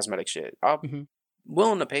to have cosmetic shit. I'm hmm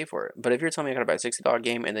willing to pay for it. But if you're telling me I gotta buy a $60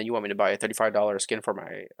 game and then you want me to buy a $35 skin for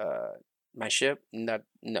my ship, that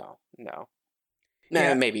no. Nah,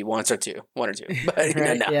 Yeah, maybe one or two, but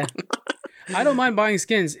right, no. yeah. I don't mind buying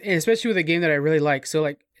skins, especially with a game that I really like. So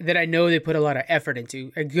like that I know they put a lot of effort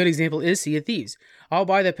into. A good example is Sea of Thieves. I'll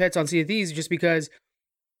buy the pets on Sea of Thieves just because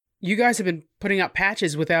you guys have been putting out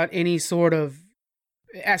patches without any sort of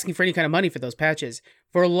asking for any kind of money for those patches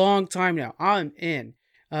for a long time now. I'm in.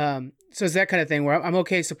 So it's that kind of thing where I'm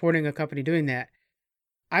okay supporting a company doing that.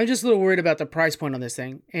 I'm just a little worried about the price point on this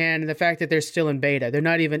thing and the fact that they're still in beta.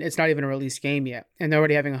 It's not even a released game yet, and they're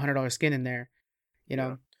already having $100 skin in there. You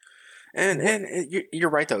Yeah. know, You're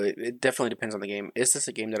right though. It definitely depends on the game. Is this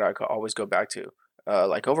a game that I could always go back to?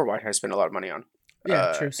 Like Overwatch, I spent a lot of money on.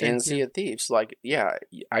 yeah, true, same, And yeah. Sea of Thieves, like yeah,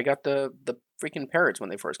 I got the freaking parrots when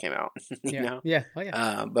they first came out. You Yeah. know. Yeah. Oh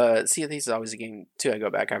yeah. But Sea of Thieves is always a game too. I go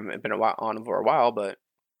back. I haven't been on for a while, but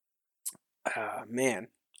man,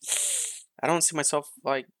 I don't see myself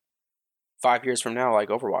like 5 years from now, like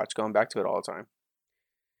Overwatch, going back to it all the time.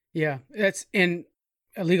 Yeah. That's in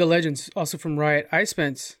League of Legends, also from Riot. I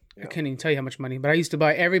Yeah. can't even tell you how much money, but I used to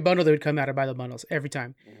buy every bundle that would come out. I buy the bundles every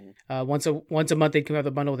time. Hmm. Once a month they'd come out with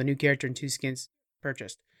a bundle with a new character and 2 skins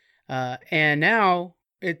purchased. And now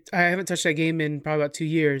I haven't touched that game in probably about 2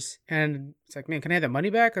 years, and it's like, man, can I have that money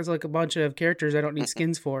back? There's like a bunch of characters I don't need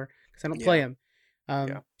skins for because I don't play Yeah. them.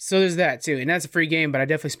 Yeah. So there's that too, and that's a free game, but I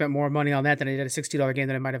definitely spent more money on that than I did a $60 game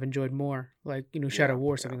that I might have enjoyed more, like Shadow Yeah.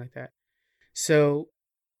 War or something like that. So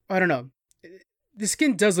I don't know. The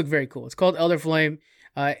skin does look very cool. It's called Elder Flame.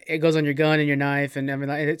 It goes on your gun and your knife and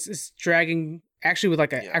everything. It's dragging actually with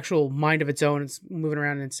like an Yeah. actual mind of its own. It's moving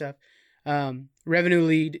around and stuff. Revenue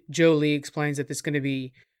lead Joe Lee explains that this is going to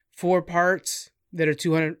be 4 parts that are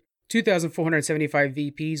 2,475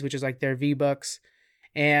 VPs, which is like their V-Bucks,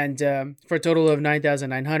 and for a total of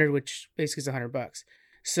 9,900, which basically is $100.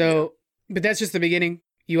 So, but that's just the beginning.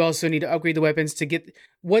 You also need to upgrade the weapons to get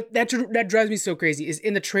what that drives me so crazy is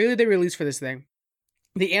in the trailer they released for this thing.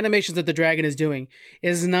 The animations that the dragon is doing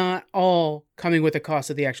is not all coming with the cost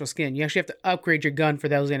of the actual skin. You actually have to upgrade your gun for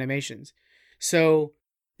those animations. So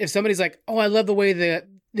if somebody's like, "Oh, I love the way that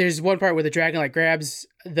there's one part where the dragon like grabs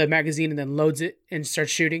the magazine and then loads it and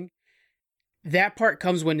starts shooting," that part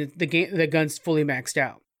comes when the gun's fully maxed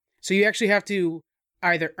out. So you actually have to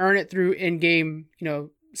either earn it through in-game,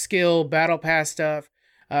 skill, battle pass stuff,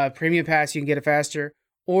 premium pass, you can get it faster,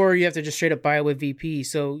 or you have to just straight up buy it with VP.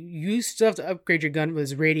 So you still have to upgrade your gun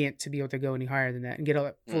with Radiant to be able to go any higher than that and get all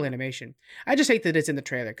that full animation. I just hate that it's in the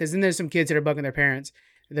trailer because then there's some kids that are bugging their parents.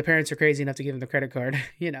 The parents are crazy enough to give them the credit card.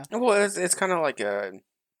 Well, it's kind of like a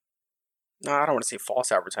no, I don't want to say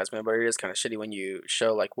false advertisement, but it is kind of shitty when you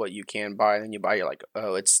show like what you can buy, and then you buy, you're like,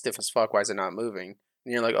 oh, it's stiff as fuck. Why is it not moving?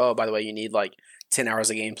 And you're like, oh, by the way, you need like 10 hours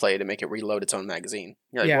of gameplay to make it reload its own magazine.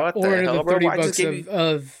 You're like, Yeah, what or the hell, the bro? 30 Why just bucks give you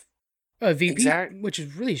of VP, exact? which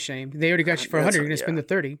is really a shame. They already got you for 100. You're going to spend the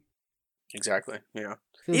 30. Exactly. Yeah.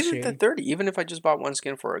 Feels Even shady. the 30, even if I just bought one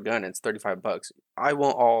skin for a gun, it's $35. I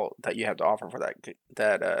want all that you have to offer for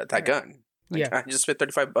that Right. gun. Like, Yeah. I just spent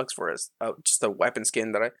 $35 for just a weapon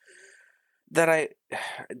skin that I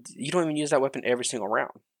you don't even use that weapon every single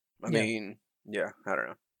round. I Yeah. mean, yeah, I don't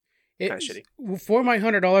know. Kind of shitty. For my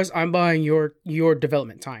 $100, I'm buying your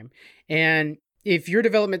development time. And if your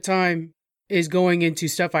development time is going into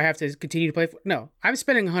stuff I have to continue to play for, no, I'm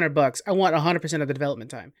spending $100. I want 100% of the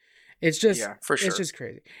development time. It's just, Yeah, for sure. It's just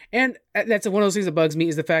crazy. And that's one of those things that bugs me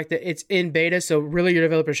is the fact that it's in beta. So really your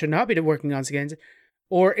developer should not be working on skins.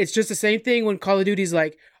 Or it's just the same thing when Call of Duty's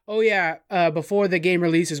like, oh yeah, before the game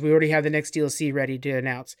releases, we already have the next DLC ready to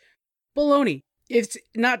announce. Baloney. It's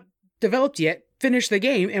not developed yet. Finish the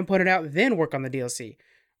game and put it out, then work on the DLC.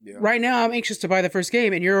 Yeah. Right now, I'm anxious to buy the first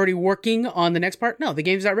game, and you're already working on the next part? No, the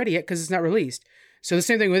game's not ready yet because it's not released. So the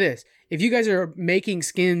same thing with this. If you guys are making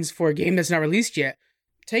skins for a game that's not released yet,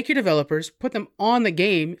 take your developers, put them on the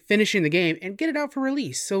game, finishing the game, and get it out for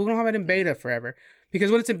release. So we don't have it in beta forever. Because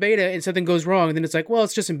when it's in beta and something goes wrong, then it's like, well,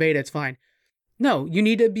 it's just in beta, it's fine. No, you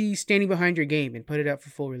need to be standing behind your game and put it up for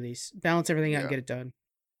full release. Balance everything out and Yeah. get it done.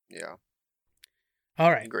 Yeah. All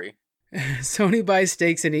I right. agree. Sony buys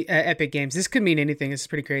stakes in Epic Games. This could mean anything. This is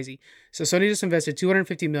pretty crazy. So Sony just invested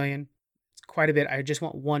 $250 million. It's quite a bit. I just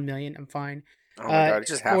want $1 million. I'm fine. Oh my god, it's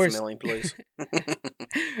just For $500,000, please.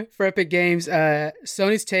 for Epic Games,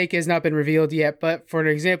 Sony's take has not been revealed yet. But for an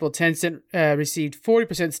example, Tencent received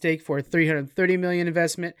 40% stake for a $330 million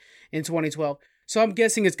investment in 2012. So I'm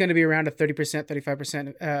guessing it's going to be around a 30%,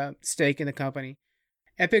 35% stake in the company.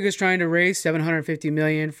 Epic is trying to raise $750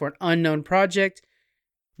 million for an unknown project.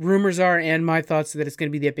 Rumors are, and my thoughts, that it's going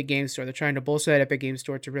to be the Epic Games Store. They're trying to bolster that Epic Games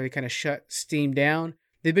Store to really kind of shut Steam down.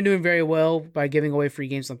 They've been doing very well by giving away free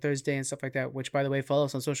games on Thursday and stuff like that, which, by the way, follow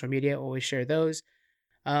us on social media. Always share those.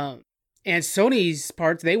 And Sony's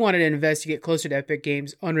part, they wanted to invest to get closer to Epic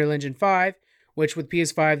Games' Unreal Engine 5, which with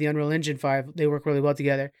PS5, the Unreal Engine 5, they work really well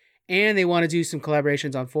together. And they want to do some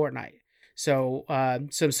collaborations on Fortnite. So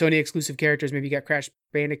some Sony exclusive characters. Maybe you got Crash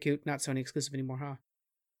Bandicoot, not Sony exclusive anymore, huh?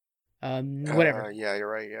 Whatever. Yeah, you're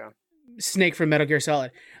right. Yeah. Snake from Metal Gear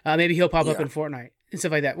Solid. Maybe he'll pop up Yeah. in Fortnite and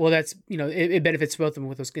stuff like that. Well, that's, it benefits both of them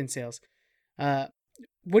with those skin sales. What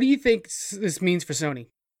do you think this means for Sony?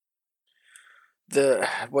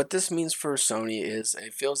 What this means for Sony is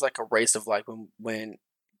it feels like a race of like when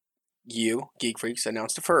you Geek Freaks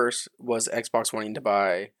announced it first was Xbox wanting to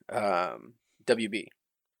buy WB.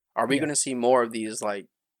 Are we Yeah. going to see more of these like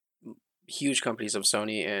huge companies of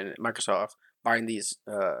Sony and Microsoft buying these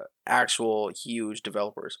actual huge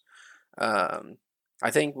developers? I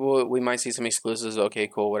think we might see some exclusives. Okay,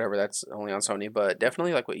 cool, whatever. That's only on Sony, but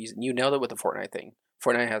definitely like what you nailed it with the Fortnite thing.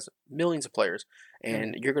 Fortnite has millions of players,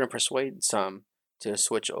 and you're going to persuade some to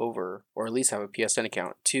switch over or at least have a PSN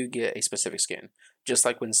account to get a specific skin. Just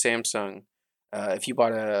like when Samsung, if you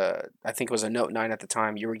bought I think it was a Note 9 at the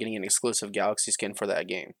time, you were getting an exclusive Galaxy skin for that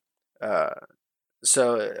game.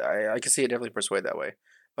 So I can see it definitely persuade that way.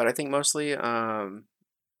 But I think mostly,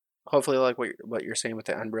 hopefully, like what you're saying with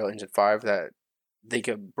the Unreal Engine 5, that they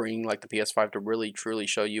could bring like the PS5 to really truly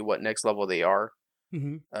show you what next level they are,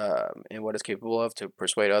 Mm-hmm. and what it's capable of to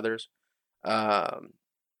persuade others. Um,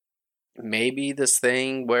 Maybe this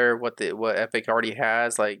thing where what Epic already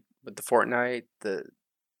has, like with the Fortnite, the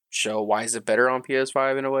show why is it better on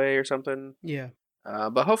PS5 in a way or something. Yeah.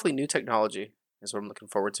 But hopefully new technology is what I'm looking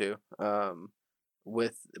forward to.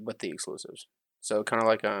 With the exclusives. So kind of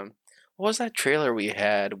like what was that trailer we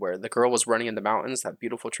had where the girl was running in the mountains? That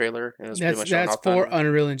beautiful trailer. And it was pretty much showing That's off for that.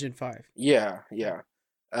 Unreal Engine 5. Yeah, yeah.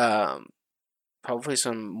 Hopefully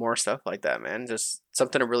some more stuff like that, man. Just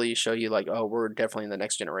something to really show you, like, oh, we're definitely in the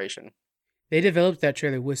next generation. They developed that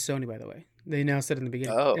trailer with Sony, by the way. They announced it in the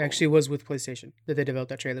beginning. Oh, It actually was with PlayStation that they developed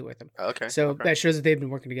that trailer with them. okay. So Okay. that shows that they've been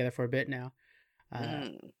working together for a bit now.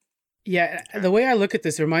 Mm, Yeah, okay. the way I look at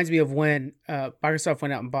this, it reminds me of when Microsoft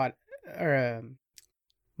went out and bought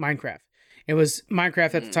Minecraft. It was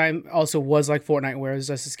Minecraft at the Mm, time also was like Fortnite, where it was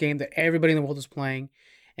just this game that everybody in the world was playing,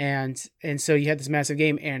 and so you had this massive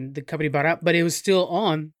game, and the company bought out, but it was still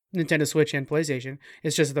on Nintendo Switch and PlayStation.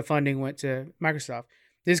 It's just that the funding went to Microsoft.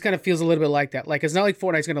 This kind of feels a little bit like that. Like it's not like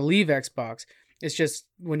Fortnite's going to leave Xbox. It's just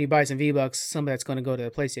when you buy some V-Bucks, some of that's going to go to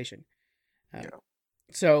the PlayStation. yeah.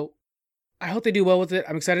 So I hope they do well with it.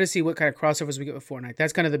 I'm excited to see what kind of crossovers we get with Fortnite.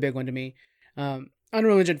 That's kind of the big one to me.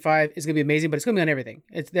 Unreal Engine 5 is going to be amazing, but it's going to be on everything.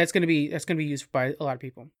 That's going to be used by a lot of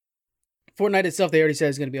people. Fortnite itself, they already said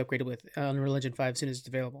is going to be upgraded with Unreal Engine 5 as soon as it's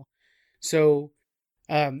available. So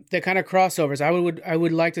the kind of crossovers, I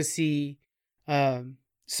would like to see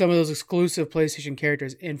some of those exclusive PlayStation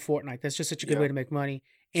characters in Fortnite. That's just such a good Yeah. way to make money.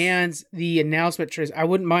 And the announcement trailers, I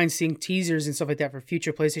wouldn't mind seeing teasers and stuff like that for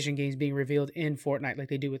future PlayStation games being revealed in Fortnite, like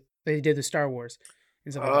they did the Star Wars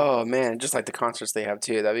and stuff like that. Oh man, just like the concerts they have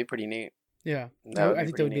too. That'd be pretty neat. Yeah, That would I be think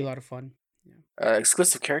that pretty would be a neat. lot of fun. Yeah.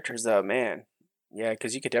 Exclusive characters though, man. Yeah,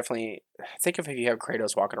 because you could definitely think of if you have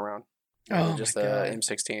Kratos walking around, Oh just my the god,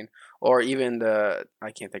 M16, or even the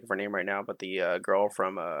I can't think of her name right now, but the girl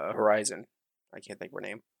from Horizon. I can't think of her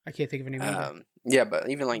name. I can't think of any name either. Yeah, but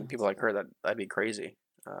even like people like her, that'd be crazy.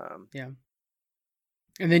 Yeah,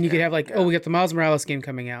 and then you could Yeah, have like, yeah. we got the Miles Morales game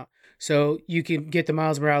coming out, so you can get the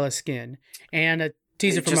Miles Morales skin and a They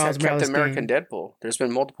teaser for just Miles had Morales Captain America game. and Deadpool. There's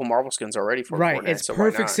been multiple Marvel skins already for Right, Fortnite, it's so why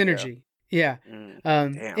perfect not? Yeah. synergy. Yeah.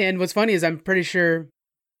 Damn. And what's funny is I'm pretty sure.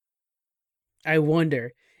 I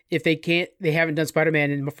wonder if they haven't done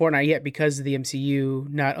Spider-Man in Fortnite yet because of the MCU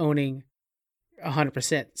not owning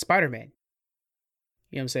 100% Spider-Man.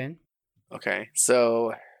 You know what I'm saying? Okay,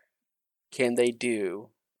 so can they do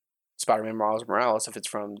Spider-Man Miles Morales if it's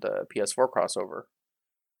from the PS4 crossover?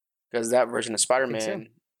 Because that version of I think so. Spider-Man,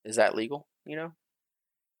 is that legal?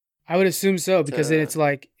 I would assume so because then To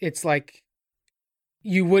it's like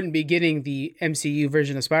you wouldn't be getting the MCU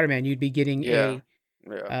version of Spider-Man. You'd be getting Yeah.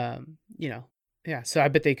 So I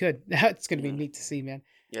bet they could. That's going to be neat to see, man.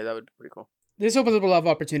 Yeah, that would be pretty cool. This opens up a lot of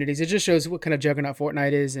opportunities. It just shows what kind of juggernaut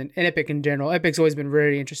Fortnite is and Epic in general. Epic's always been a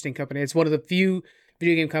very interesting company. It's one of the few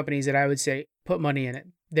video game companies that I would say put money in it.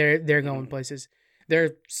 They're going places.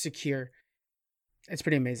 They're secure. It's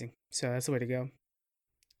pretty amazing. So that's the way to go.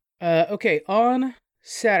 Okay, on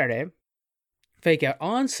Saturday, fake out.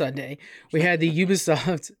 On Sunday, we had the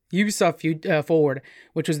Ubisoft Forward,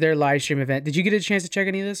 which was their live stream event. Did you get a chance to check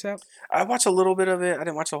any of this out? I watched a little bit of it. I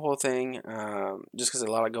didn't watch the whole thing, just because there's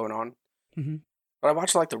a lot going on. Mm-hmm. But I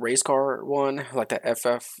watched like the race car one, like the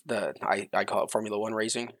FF, I call it Formula One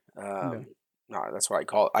racing. No, that's what I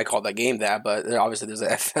call it. I call that game that, but obviously there's a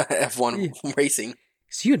F1 racing.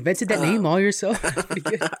 So you invented that name all yourself?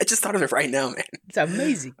 I just thought of it right now, man. It's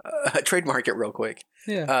amazing. Trademark it real quick.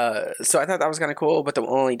 Yeah. So I thought that was kind of cool, but the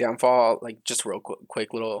only downfall, like just real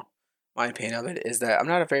quick little my opinion of it, is that I'm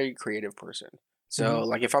not a very creative person. So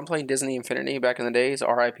like if I'm playing Disney Infinity back in the days,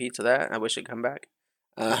 RIP to that. I wish it'd come back.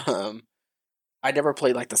 I never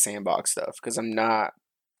played like the sandbox stuff because I'm not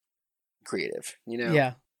creative, you know?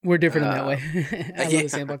 Yeah. We're different in that way. I love the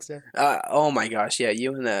sandbox stuff. Oh my gosh, yeah,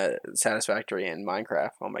 you and the Satisfactory and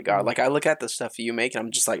Minecraft. Oh my god, like I look at the stuff you make and I'm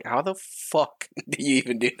just like, how the fuck do you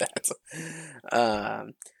even do that?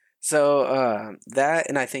 That,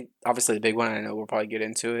 and I think obviously the big one, I know we'll probably get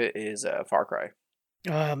into it, is Far Cry.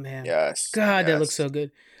 Oh man, yes, God, that looks so good.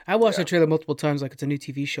 I watched the trailer multiple times, like it's a new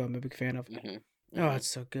TV show I'm a big fan of. Oh, it's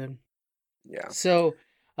so good. Yeah. So.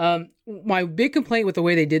 My big complaint with the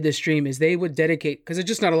way they did this stream is they would dedicate, because it's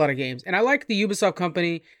just not a lot of games. And I like the Ubisoft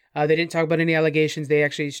company. They didn't talk about any allegations. They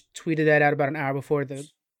actually tweeted that out about an hour before the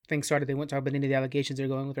thing started. They wouldn't talk about any of the allegations they're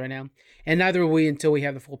going with right now. And neither will we until we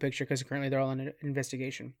have the full picture, because currently they're all in an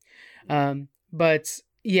investigation. But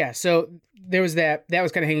yeah, so there was that. That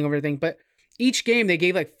was kind of hanging over everything. But each game, they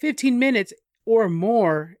gave like 15 minutes or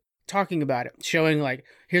more talking about it, showing like,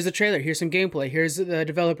 here's the trailer, here's some gameplay, here's the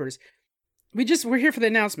developers. We're here for the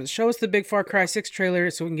announcements. Show us the big Far Cry 6 trailer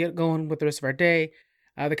so we can get going with the rest of our day.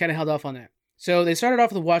 They kind of held off on that. So they started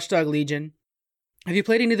off with Watchdog Legion. Have you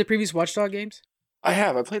played any of the previous Watchdog games? I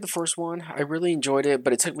have. I played the first one. I really enjoyed it,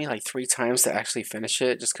 but it took me like 3 times to actually finish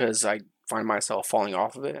it just because I find myself falling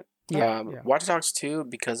off of it. Watch Dogs 2,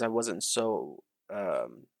 because I wasn't so, I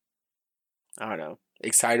don't know,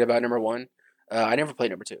 excited about number 1. I never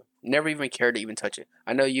played number 2. Never even cared to even touch it.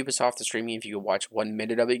 I know Ubisoft is streaming. If you could watch 1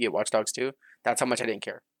 minute of it, you get Watch Dogs 2. That's how much I didn't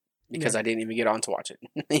care. Because I didn't even get on to watch it.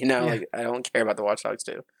 Like I don't care about the Watch Dogs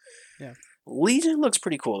 2. Yeah. Legion looks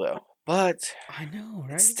pretty cool though. But I know,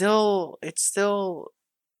 right? It's still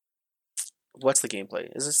what's the gameplay?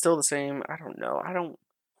 Is it still the same? I don't know.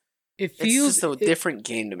 It feels it's just a different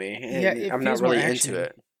game to me. And I'm not really into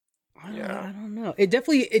it. I don't know. It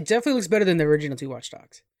definitely looks better than the original 2 Watch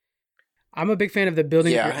Dogs. I'm a big fan of the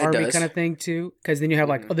building your army kind of thing too, because then you have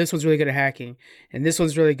like, oh, this one's really good at hacking, and this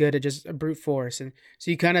one's really good at just a brute force, and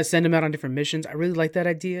so you kind of send them out on different missions. I really like that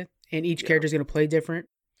idea, and each character is going to play different.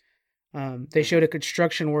 They showed a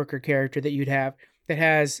construction worker character that you'd have that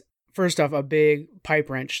has, first off, a big pipe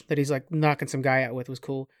wrench that he's like knocking some guy out with, was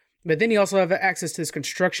cool. But then he also have access to this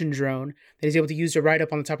construction drone that he's able to use to ride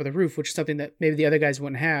up on the top of the roof, which is something that maybe the other guys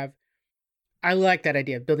wouldn't have. I like that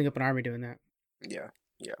idea of building up an army doing that. Yeah.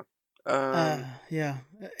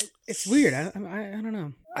 It's weird. I don't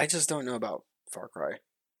know. I just don't know about Far Cry.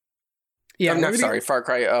 Yeah, I'm not sorry. Far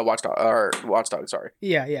Cry, Watchdog. Sorry.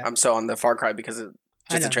 Yeah. I'm so on the Far Cry because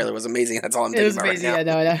the trailer was amazing. That's all I'm thinking about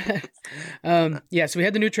right now. Yeah, so we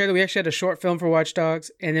had the new trailer. We actually had a short film for Watch Dogs,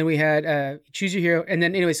 and then we had Choose Your Hero. And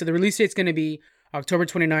then anyway, so the release date's going to be October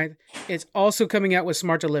 29th. It's also coming out with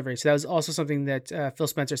Smart Delivery. So that was also something that Phil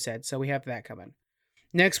Spencer said. So we have that coming.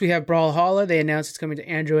 Next, we have Brawlhalla. They announced it's coming to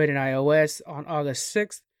Android and iOS on August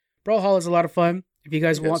 6th. Brawlhalla is a lot of fun. If you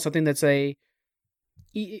guys want something that's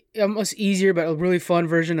almost easier but a really fun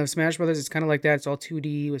version of Smash Brothers, it's kind of like that. It's all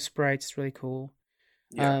 2D with sprites. It's really cool.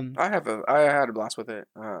 Yeah, I had a blast with it.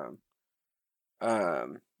 I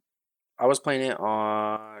was playing it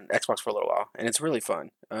on Xbox for a little while, and it's really fun.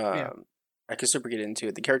 I could super get into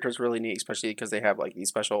it. The character is really neat, especially because they have like these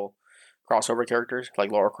special crossover characters.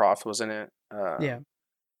 Like Lara Croft was in it.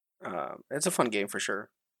 It's a fun game for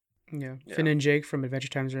sure. Yeah. Finn and Jake from Adventure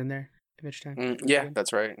Times are in there. Adventure Time.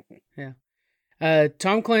 That's right. Yeah.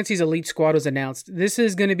 Tom Clancy's Elite Squad was announced. This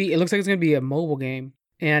is going to be, it looks like it's going to be a mobile game,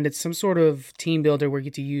 and it's some sort of team builder where you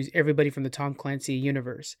get to use everybody from the Tom Clancy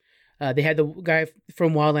universe. They had the guy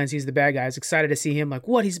from Wildlands, he's the bad guy. I was excited to see him, like,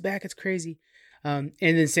 what, he's back, it's crazy. And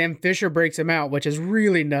then Sam Fisher breaks him out, which is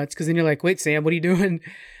really nuts, because then you're like, wait, Sam, what are you doing?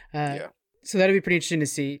 So that'd be pretty interesting to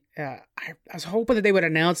see. I was hoping that they would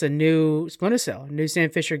announce a new Splinter Cell, a new Sam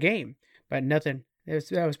Fisher game, but nothing.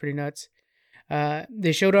 That was pretty nuts.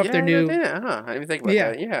 They showed off their new. Yeah, huh? I didn't even think about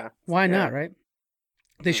that. Yeah. Why not, right?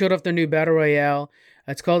 They showed off their new battle royale.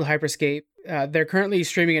 It's called Hyperscape. They're currently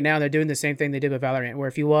streaming it now. They're doing the same thing they did with Valorant, where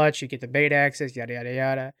if you watch, you get the beta access, yada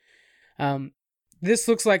yada yada. This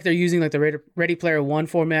looks like they're using like the Ready Player One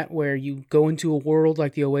format, where you go into a world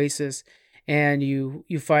like the Oasis, and you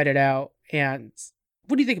fight it out. And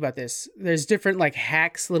what do you think about this? There's different like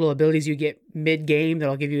hacks, little abilities you get mid game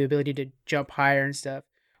that'll give you the ability to jump higher and stuff.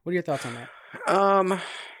 What are your thoughts on that?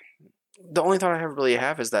 The only thought I really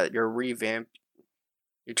have is that you're revamped.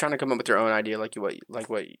 You're trying to come up with your own idea, like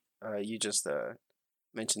what you just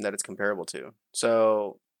mentioned that it's comparable to.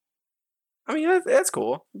 So, I mean, that's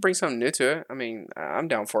cool. Bring something new to it. I mean, I'm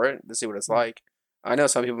down for it to see what it's like. I know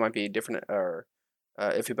some people might be different or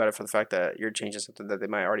iffy about it for the fact that you're changing something that they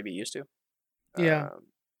might already be used to. Yeah.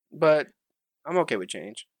 But I'm okay with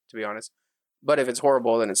change, to be honest. But if it's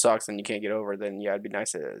horrible, then it sucks, and you can't get over it, then yeah, it'd be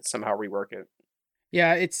nice to somehow rework it.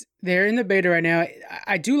 Yeah, they're in the beta right now.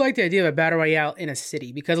 I do like the idea of a battle royale in a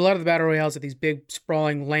city, because a lot of the battle royales are these big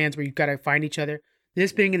sprawling lands where you've got to find each other.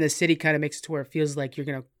 This being in the city kind of makes it to where it feels like you're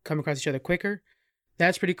going to come across each other quicker.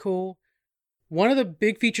 That's pretty cool. One of the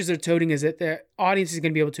big features of toting is that the audience is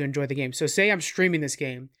going to be able to enjoy the game. So say I'm streaming this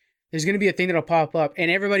game, there's going to be a thing that'll pop up, and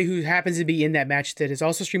everybody who happens to be in that match that is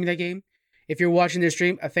also streaming that game, if you're watching their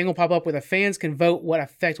stream, a thing will pop up where the fans can vote what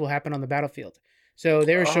effect will happen on the battlefield. So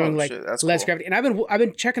they were showing like less gravity, and I've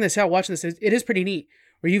been checking this out, watching this. It is pretty neat.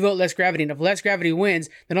 Where you vote less gravity, and if less gravity wins,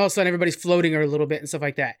 then all of a sudden everybody's floating a little bit and stuff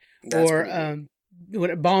like that. Or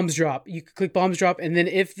when bombs drop, you click bombs drop, and then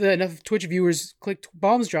if enough Twitch viewers click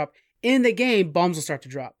bombs drop in the game, bombs will start to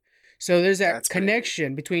drop. So there's that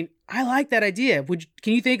connection between. I like that idea.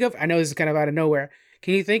 Can you think of? I know this is kind of out of nowhere.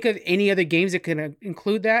 Can you think of any other games that can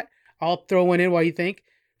include that? I'll throw one in while you think.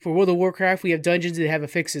 For World of Warcraft, we have dungeons that have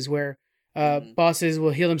affixes where bosses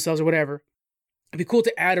will heal themselves or whatever. It'd be cool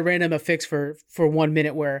to add a random affix for 1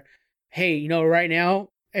 minute where, hey, you know, right now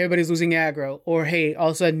everybody's losing aggro, or hey, all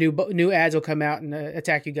of a sudden new ads will come out and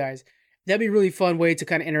attack you guys. That'd be a really fun way to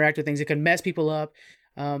kind of interact with things. It can mess people up,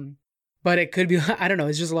 but it could be, I don't know,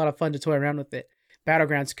 it's just a lot of fun to toy around with it.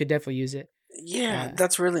 Battlegrounds could definitely use it. Yeah,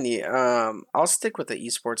 that's really neat. I'll stick with the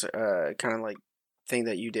esports kind of like thing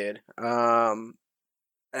that you did.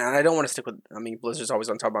 And I don't want to stick with. I mean, Blizzard's always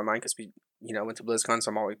on top of my mind because we, went to BlizzCon,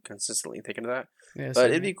 so I'm always consistently thinking of that. Yeah, but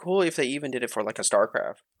it'd be cool if they even did it for like a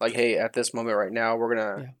StarCraft. Like, hey, at this moment right now, we're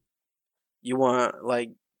gonna. Yeah. You want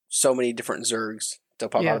like so many different Zergs to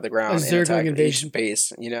pop out of the ground and attack each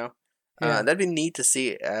base. That'd be neat to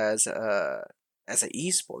see as an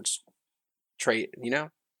esports trait. Yeah.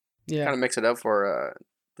 Kind of mix it up for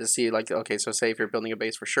to see like, okay, so say if you're building a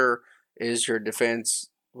base for sure, is your defense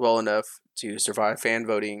well enough to survive fan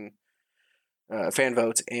votes,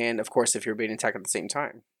 and of course, if you're being attacked at the same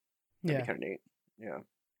time, that'd be kind of neat. Yeah.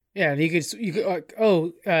 Yeah, you could it's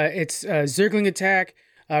Zergling attack,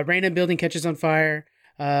 random building catches on fire,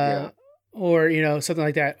 or something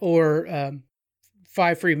like that, or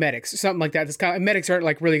 5 free medics, something like that. This kind of, medics aren't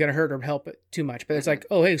like really gonna hurt or help it too much, but it's like,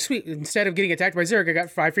 oh hey, sweet, instead of getting attacked by Zerg, I got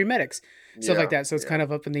 5 free medics, stuff like that. So it's kind of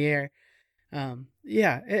up in the air.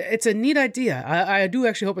 It's a neat idea. I do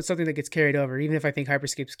actually hope it's something that gets carried over, even if I think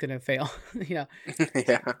Hyperscape's gonna fail. Yeah. I think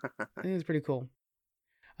it's pretty cool.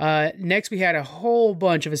 Next we had a whole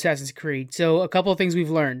bunch of Assassin's Creed. So a couple of things we've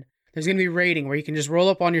learned. There's gonna be raiding where you can just roll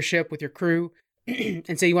up on your ship with your crew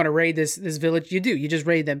and say you want to raid this village. You just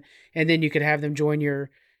raid them, and then you could have them join your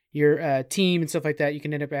team and stuff like that. You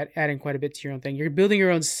can end up adding quite a bit to your own thing. You're building your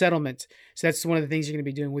own settlement. So that's one of the things you're going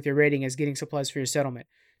to be doing with your raiding, is getting supplies for your settlement.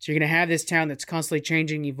 So you're going to have this town that's constantly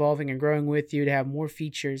changing, evolving, and growing with you to have more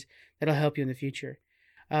features that'll help you in the future.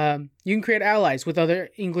 You can create allies with other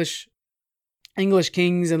English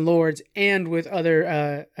kings and lords, and with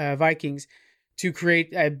other Vikings, to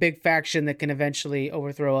create a big faction that can eventually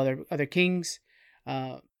overthrow other kings.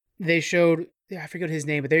 They showed, I forget his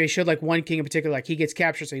name, but they showed like one king in particular, like he gets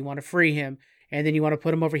captured, so you want to free him, and then you want to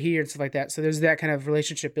put him over here and stuff like that. So there's that kind of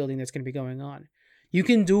relationship building that's going to be going on. You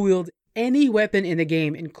can dual wield any weapon in the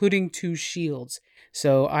game, including 2 shields.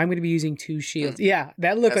 So I'm going to be using 2 shields. Yeah,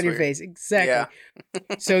 that look on your face, exactly.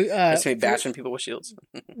 Yeah. So that's me bashing people with shields.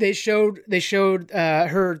 they showed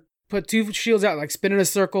her put 2 shields out, like spin in a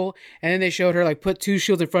circle, and then they showed her like put 2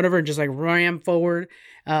 shields in front of her and just like ram forward.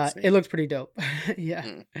 It looks pretty dope.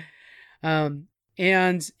 Yeah.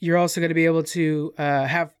 And you're also going to be able to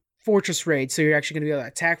have fortress raids. So you're actually going to be able to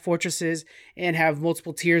attack fortresses and have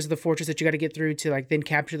multiple tiers of the fortress that you got to get through to like then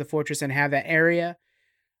capture the fortress and have that area.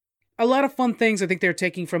 a lot of fun things I think they're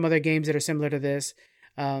taking from other games that are similar to this.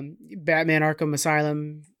 Batman Arkham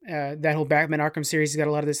Asylum, that whole Batman Arkham series has got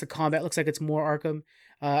a lot of this. The combat looks like it's more Arkham.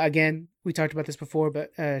 Again, we talked about this before,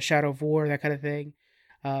 but Shadow of War, that kind of thing.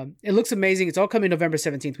 It looks amazing. It's all coming November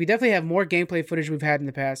 17th. We definitely have more gameplay footage we've had in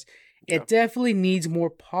the past. Yeah. It definitely needs more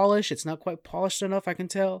polish. It's not quite polished enough, I can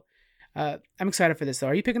tell. I'm excited for this, though.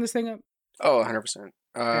 Are you picking this thing up? Oh, 100%.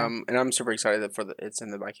 And I'm super excited that it's in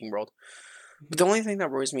the Viking world. But the only thing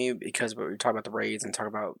that worries me, because we talk about the raids and talk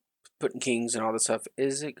about putting kings and all this stuff,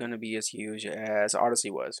 is it going to be as huge as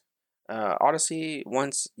Odyssey was? Odyssey,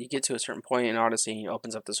 once you get to a certain point in Odyssey, it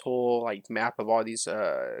opens up this whole like map of all these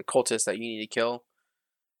cultists that you need to kill.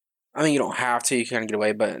 I mean, you don't have to. You kind of get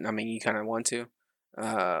away, but I mean, you kind of want to.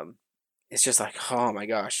 It's just like, oh my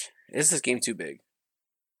gosh, is this game too big?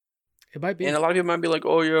 It might be. And a lot of people might be like,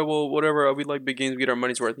 oh yeah, well, whatever. We like big games, we get our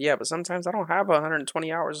money's worth. Yeah, but sometimes I don't have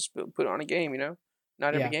 120 hours to put on a game,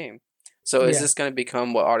 Not every game. So is this going to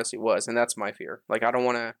become what Odyssey was? And that's my fear. Like, I don't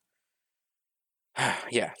want to...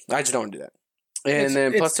 yeah, I just don't want to do that. And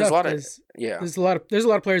then plus there's a lot of... There's a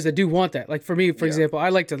lot of players that do want that. Like for me, for example, I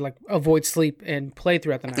like to like avoid sleep and play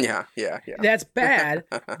throughout the night. Yeah. That's bad,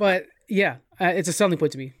 but yeah, it's a selling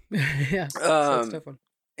point to me. Yeah. So it's a tough one.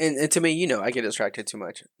 And to me, I get distracted too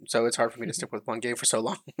much. So it's hard for me to stick with one game for so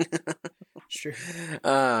long. Sure.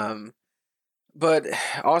 But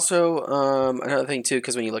also, another thing too,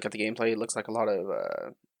 because when you look at the gameplay, it looks like a lot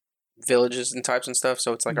of villages and types and stuff.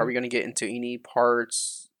 So it's like, are we going to get into any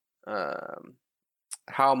parts?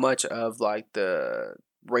 How much of like the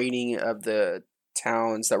rating of the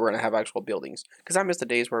towns that we're going to have actual buildings? Because I miss the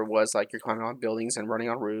days where it was like you're climbing on buildings and running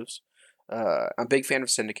on roofs. I'm a big fan of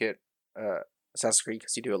Syndicate, Assassin's Creed,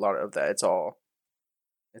 because you do a lot of that. It's all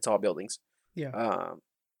buildings. Yeah.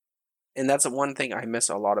 And that's one thing I miss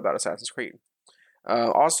a lot about Assassin's Creed.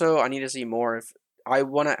 Also, I need to see more if I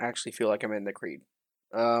want to actually feel like I'm in the Creed.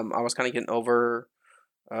 I was kind of getting over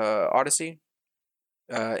Odyssey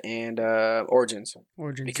and Origins.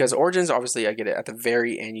 Because Origins, obviously, I get it. At the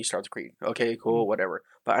very end, you start the Creed. Okay, cool, whatever.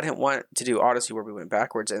 But I didn't want to do Odyssey where we went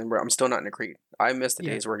backwards, and I'm still not in the Creed. I miss the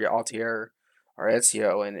days where you're Altair or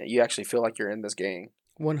Ezio, and you actually feel like you're in this game.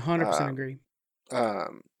 100% agree.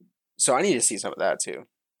 So I need to see some of that, too.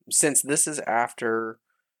 Since this is after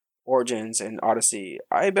Origins and Odyssey,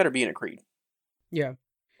 I better be in a Creed. Yeah.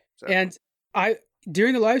 So. And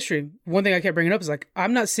during the live stream, one thing I kept bringing up is like,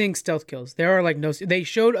 I'm not seeing stealth kills. There are like no, they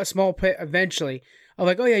showed a small pit eventually of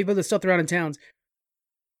like, oh yeah, you build the stealth around in towns.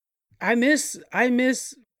 I miss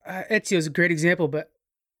Ezio is a great example, but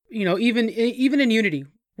even in Unity,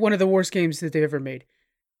 one of the worst games that they've ever made,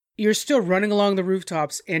 you're still running along the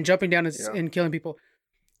rooftops and jumping down and killing people.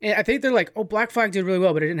 And I think they're like, oh, Black Flag did really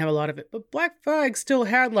well, but it didn't have a lot of it. But Black Flag still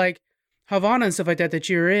had like Havana and stuff like that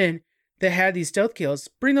you were in that had these stealth kills.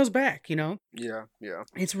 Bring those back, Yeah.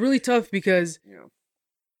 It's really tough because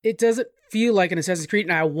it doesn't feel like an Assassin's Creed,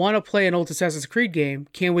 and I want to play an old Assassin's Creed game.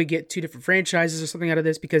 Can we get two different franchises or something out of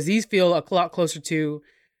this? Because these feel a lot closer to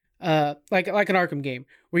like an Arkham game,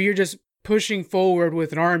 where you're just pushing forward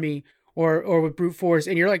with an army or with brute force,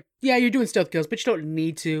 and you're like, yeah, you're doing stealth kills, but you don't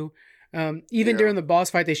need to. Even during the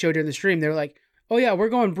boss fight they showed during the stream, they're like, oh yeah, we're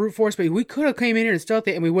going brute force, but we could have came in here and stealth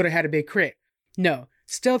it and we would have had a big crit. No,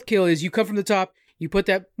 stealth kill is you come from the top, you put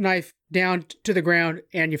that knife down to the ground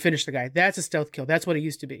and you finish the guy. That's a stealth kill. That's what it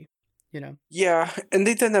used to be, Yeah, and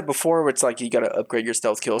they've done that before where it's like you got to upgrade your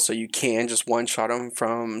stealth kill so you can just one-shot them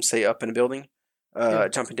from, say, up in a building,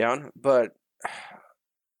 jumping down. But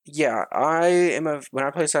yeah, when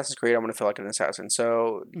I play Assassin's Creed, I want to feel like an assassin.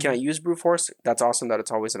 So can I use brute force? That's awesome that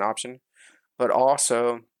it's always an option. But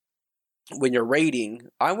also, when you're raiding,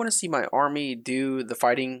 I want to see my army do the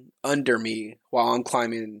fighting under me while I'm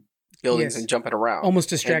climbing buildings and jumping around. Almost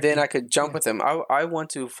distracted. And then I could jump with them. I want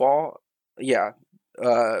to fall,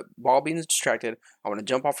 while being distracted. I want to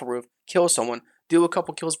jump off a roof, kill someone, do a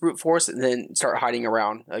couple kills brute force, and then start hiding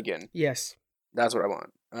around again. Yes. That's what I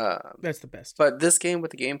want. That's the best. But this game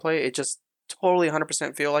with the gameplay, it just totally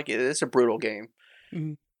 100% feel like it's a brutal game.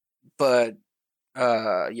 Mm-hmm. But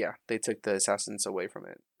they took the assassins away from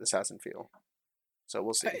it, the assassin feel. So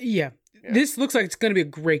we'll see. This looks like it's going to be a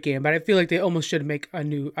great game, but I feel like they almost should make a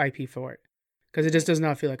new IP for it because it just does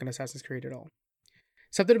not feel like an Assassin's Creed at all.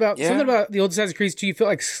 Something about the old Assassin's Creed too. You feel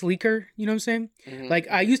like sleeker. You know what I'm saying? Mm-hmm. Like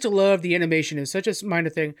I used to love the animation. It was such a minor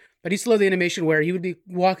thing, but I used to love the animation where you would be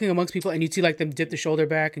walking amongst people and you'd see like them dip the shoulder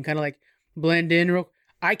back and kind of like blend in.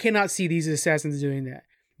 I cannot see these assassins doing that.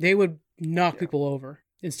 They would knock people over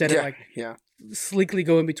instead of like sleekly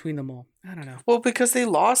go in between them all. I don't know. Well, because they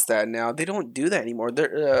lost that now. They don't do that anymore.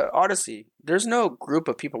 Odyssey, there's no group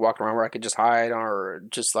of people walking around where I could just hide or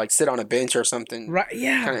just like sit on a bench or something. Right?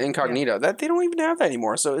 Yeah. Kind of incognito. That they don't even have that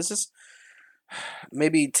anymore. So it's just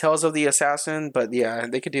maybe Tales of the Assassin, but yeah,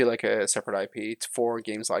 they could do like a separate IP for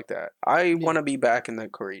games like that. I want to be back in the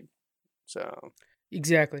Creed. So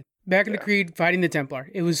exactly. Back in the Creed, fighting the Templar.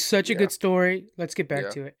 It was such a good story. Let's get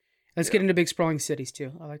back to it. Let's get into big sprawling cities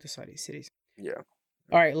too. I like the size of these cities. Yeah.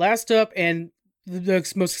 All right, last up, and the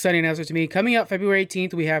most exciting announcement to me, coming out February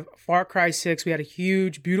 18th, we have Far Cry 6. We had a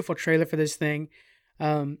huge, beautiful trailer for this thing.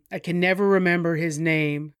 I can never remember his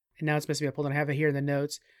name, and now it's messing me up. Hold on, I have it here in the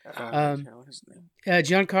notes. Giancarlo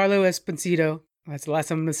Esposito. That's the last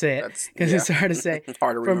time I'm going to say it, because it's hard to say.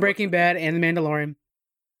 From Breaking Bad and The Mandalorian.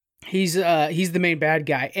 He's the main bad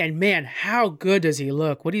guy, and man, how good does he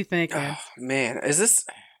look? What do you think, man? Oh, man, is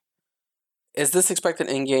this expected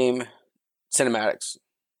in-game cinematics?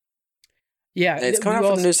 Yeah, and it's coming out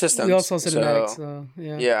from the new systems. We also saw cinematics, so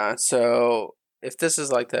yeah. Yeah, so if this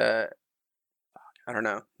is like that, I don't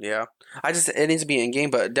know. Yeah, it needs to be in game,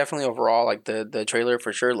 but definitely overall, like the trailer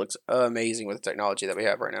for sure looks amazing with the technology that we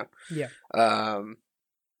have right now. Yeah.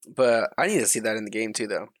 But I need to see that in the game too,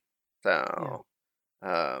 though. So,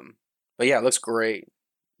 but yeah, it looks great.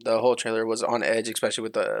 The whole trailer was on edge, especially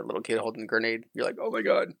with the little kid holding the grenade. You're like, oh my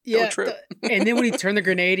god, don't trip. And then when he turned the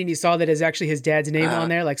grenade and you saw that it's actually his dad's name on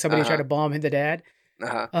there, like somebody tried to bomb him, the dad.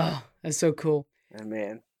 Oh, that's so cool. And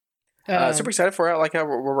man, super excited for it. I like how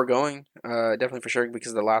where we're going. Definitely for sure,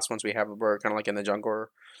 because the last ones we have were kind of like in the jungle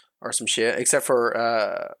or some shit, except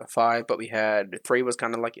for 5. But we had 3 was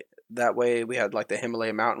kind of like that way. We had like the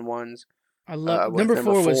Himalaya mountain ones. I love number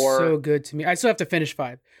 4 was so good to me. I still have to finish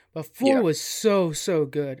 5, but 4 was so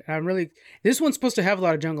good. This one's supposed to have a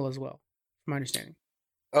lot of jungle as well, from my understanding.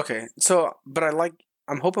 Okay, so but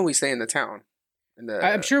I'm hoping we stay in the town.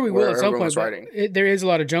 I'm sure we will at some point. But there is a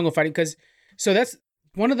lot of jungle fighting so that's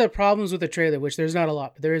one of the problems with the trailer, which there's not a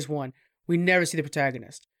lot, but there is one. We never see the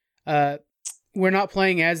protagonist. We're not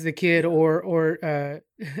playing as the kid or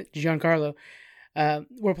Giancarlo.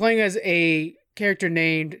 We're playing as a character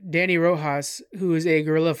named Danny Rojas, who is a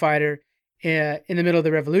guerrilla fighter in the middle of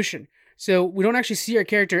the revolution. So we don't actually see our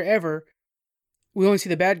character ever. We only see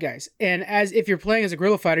the bad guys. And as if you're playing as a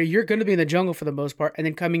guerrilla fighter, you're going to be in the jungle for the most part, and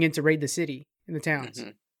then coming in to raid the city and the towns.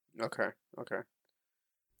 Mm-hmm. Okay.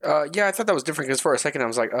 Yeah, I thought that was different because for a second I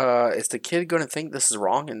was like, is the kid going to think this is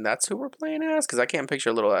wrong and that's who we're playing as? Because I can't picture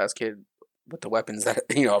a little ass kid with the weapons that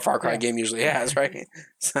a Far Cry game usually has, right?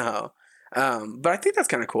 So, but I think that's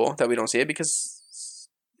kind of cool that we don't see it, because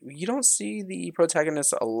you don't see the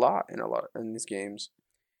protagonist a lot in these games.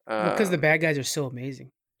 Because the bad guys are so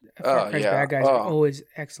amazing. Far Cry's bad guys are always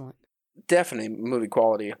excellent. Definitely movie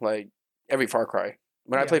quality, like every Far Cry.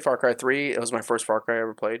 When I played Far Cry 3, it was my first Far Cry I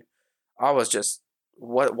ever played. I was just,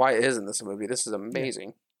 why isn't this a movie? This is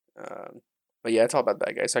amazing. But yeah, it's all about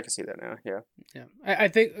bad guys. So I can see that now. Yeah. I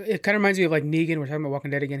think it kind of reminds me of like Negan. We're talking about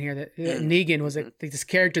Walking Dead again here. That Negan was like this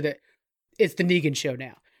character that it's the Negan show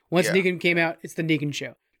now. Once Negan came out, it's the Negan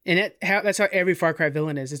show, and that's how every Far Cry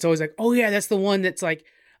villain is. It's always like, oh yeah, that's the one that's like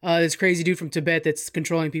this crazy dude from Tibet that's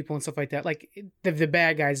controlling people and stuff like that. Like the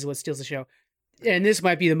bad guys is what steals the show, and this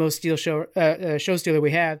might be the most show stealer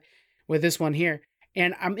we have with this one here.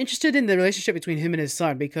 And I'm interested in the relationship between him and his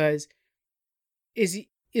son, because is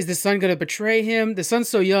the son going to betray him? The son's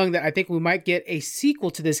so young that I think we might get a sequel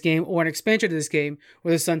to this game or an expansion to this game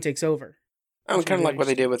where the son takes over. Kind of like what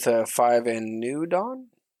they did with 5 and New Dawn?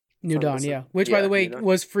 New Dawn, yeah. Which, by the way,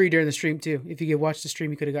 was free during the stream, too. If you could watch the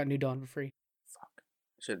stream, you could have got New Dawn for free. Fuck.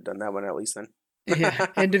 Should have done that one at least then. Yeah,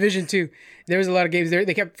 and Division 2. There was a lot of games there.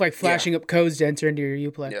 They kept like flashing up codes to enter into your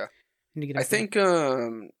Uplay. Yeah. I think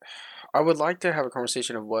I would like to have a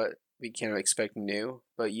conversation of what we can expect new,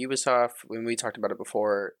 but Ubisoft, when we talked about it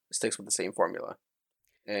before, sticks with the same formula.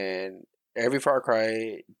 And every Far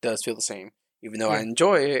Cry does feel the same, even though I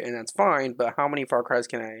enjoy it, and that's fine, but how many Far Cries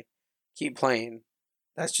can I keep playing?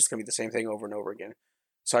 That's just going to be the same thing over and over again.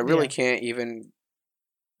 So I really can't even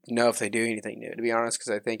know if they do anything new, to be honest,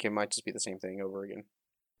 because I think it might just be the same thing over again.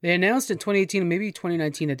 They announced in 2018, maybe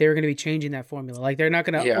 2019, that they were going to be changing that formula. Like, they're not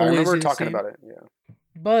going to I remember talking about it,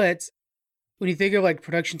 But when you think of like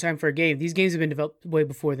production time for a game, these games have been developed way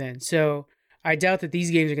before then. So I doubt that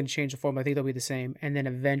these games are going to change the formula. I think they'll be the same, and then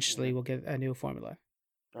eventually we'll get a new formula.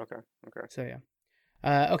 Okay. So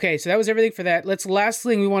yeah. Okay, so that was everything for that. Last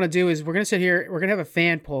thing we want to do is we're going to sit here. We're going to have a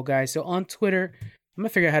fan poll, guys. So on Twitter, I'm going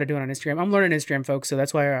to figure out how to do it on Instagram. I'm learning Instagram, folks, so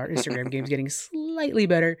that's why our Instagram game's getting slightly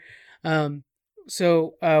better.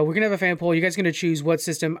 So we're going to have a fan poll. You guys are going to choose what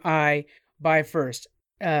system I buy first.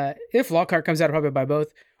 If Lockhart comes out, I'll probably buy both.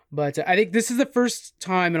 But I think this is the first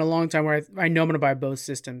time in a long time where I know I'm going to buy both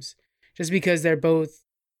systems, just because they're both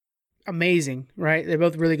amazing, right? They're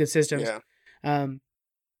both really good systems. Yeah.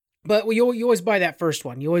 But you always buy that first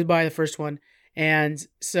one. You always buy the first one. And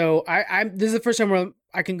so this is the first time where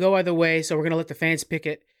I can go either way. So we're going to let the fans pick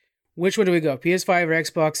it. Which one do we go? PS5 or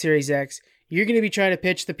Xbox Series X? You're going to be trying to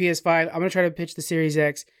pitch the PS5. I'm going to try to pitch the Series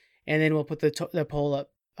X. And then we'll put the poll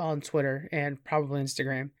up on Twitter and probably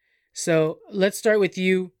Instagram. So let's start with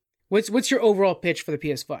you. What's your overall pitch for the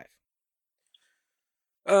PS5?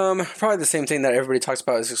 Probably the same thing that everybody talks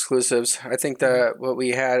about is exclusives. I think that what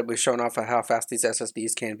we've shown off of how fast these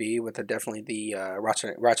SSDs can be with definitely the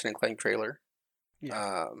Ratchet and Clank trailer.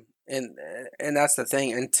 Yeah. And that's the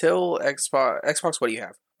thing. Until Xbox, what do you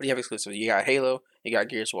have? What do you have exclusive? You got Halo, you got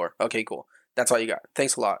Gears of War. Okay, cool. That's all you got.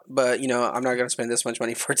 Thanks a lot. But I'm not gonna spend this much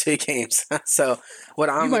money for 2 games. So you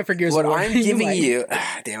might for Gears of War. I'm giving you,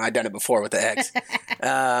 damn, I've done it before with the X.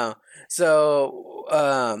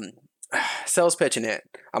 Sales pitching it.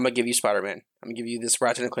 I'm gonna give you Spider-Man. I'm gonna give you this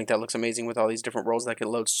Ratchet and Clank that looks amazing with all these different roles that can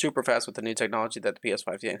load super fast with the new technology that the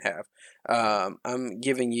PS5 didn't have. I'm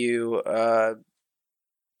giving you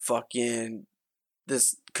fucking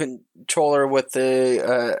this controller with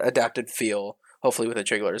the adapted feel, hopefully with the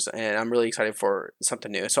triggerers, and I'm really excited for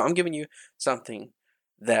something new. So I'm giving you something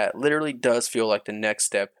that literally does feel like the next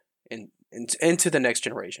step into the next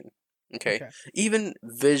generation. Okay, even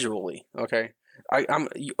visually. Okay. I'm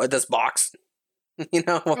this box, how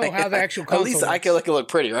the actual console at least works. I can look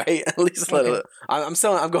pretty, right? At least Okay.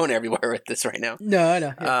 I'm going everywhere with this right now. No, I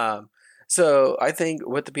know. Yeah. So I think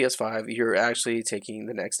with the PS5, you're actually taking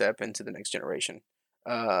the next step into the next generation.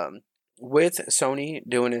 With Sony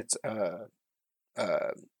doing its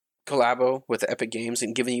collabo with Epic Games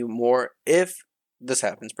and giving you more, if this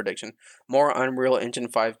happens, prediction, more Unreal Engine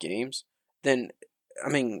 5 games, then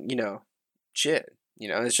shit.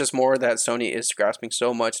 It's just more that Sony is grasping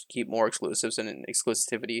so much to keep more exclusives and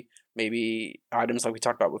exclusivity, maybe items like we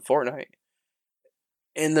talked about with Fortnite,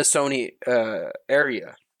 in the Sony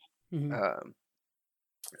area. Mm-hmm.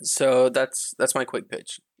 So that's my quick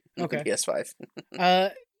pitch. Okay.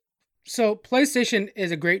 PS5. So PlayStation is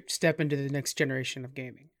a great step into the next generation of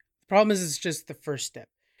gaming. The problem is it's just the first step.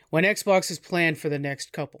 When Xbox is planned for the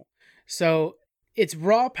next couple. So it's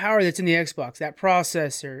raw power that's in the Xbox, that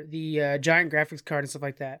processor, the giant graphics card and stuff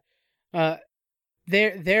like that.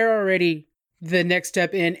 They're already the next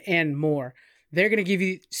step in and more. They're going to give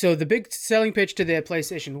you, so the big selling pitch to the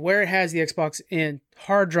PlayStation, where it has the Xbox in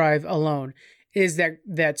hard drive alone, is that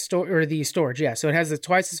the storage. Yeah, so it has the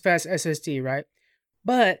twice as fast SSD, right?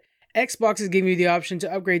 But Xbox is giving you the option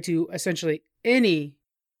to upgrade to essentially any.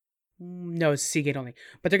 No, it's Seagate only.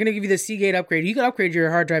 But they're going to give you the Seagate upgrade. You can upgrade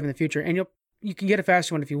your hard drive in the future, and you can get a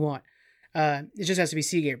faster one if you want. It just has to be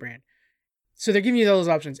Seagate brand. So they're giving you those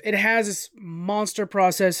options. It has this monster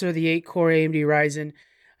processor, the 8-core AMD Ryzen.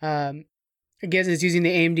 Again, it's using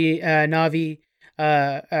the AMD Navi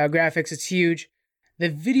graphics. It's huge. The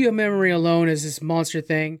video memory alone is this monster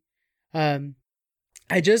thing.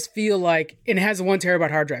 I just feel like it has a 1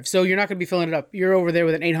 terabyte hard drive. So you're not going to be filling it up. You're over there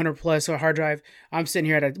with an 800 plus hard drive. I'm sitting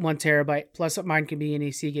here at a 1 terabyte. Plus mine can be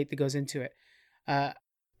any Seagate that goes into it. And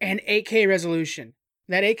 8K resolution.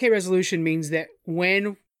 That 8K resolution means that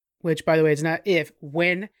which by the way, it's not if,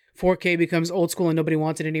 when 4K becomes old school and nobody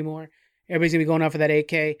wants it anymore, everybody's going to be going off of that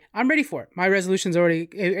 8K. I'm ready for it. My resolution's already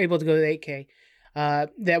able to go to 8K.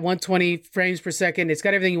 That 120 frames per second, it's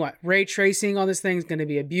got everything you want. Ray tracing on this thing is going to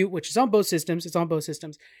be a beaut, which is on both systems. It's on both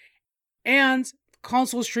systems. And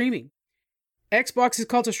console streaming. Xbox's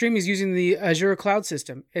console streaming is using the Azure cloud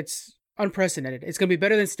system. It's unprecedented. It's going to be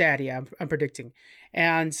better than Stadia, I'm predicting.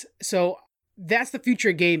 And so that's the future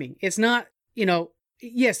of gaming. It's not,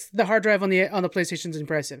 yes, the hard drive on the PlayStation is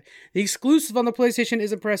impressive. The exclusive on the PlayStation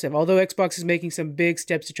is impressive, although Xbox is making some big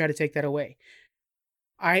steps to try to take that away.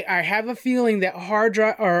 I have a feeling that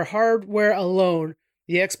hardware alone,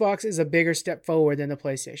 the Xbox is a bigger step forward than the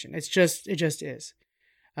PlayStation. It just is.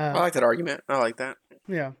 I like that argument. I like that.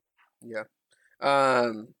 Yeah. Yeah.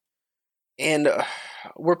 And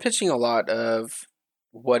we're pitching a lot of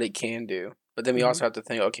what it can do, but then we also have to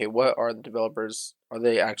think, okay, what are the developers, are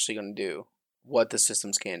they actually going to do what the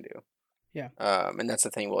systems can do? Yeah. And that's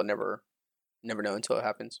the thing we'll never know until it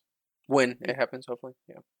happens. When it happens, hopefully.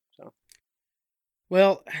 Yeah. So.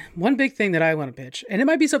 Well, one big thing that I want to pitch, and it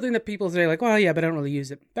might be something that people say like, well, yeah, but I don't really use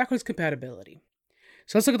it. Backwards compatibility.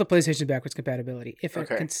 So let's look at the PlayStation backwards compatibility. If I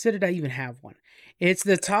considered I even have one. It's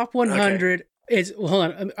the top 100. Okay. Hold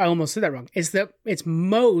on, I almost said that wrong. It's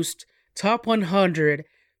most top 100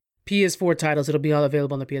 PS4 titles that'll be all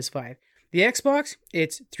available on the PS5. The Xbox,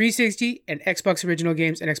 it's 360 and Xbox original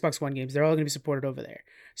games and Xbox One games. They're all going to be supported over there.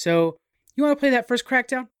 So you want to play that first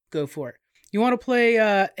Crackdown? Go for it. You want to play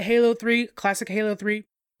Halo 3, classic Halo 3?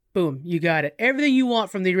 Boom, you got it. Everything you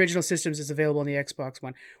want from the original systems is available on the Xbox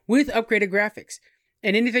One with upgraded graphics.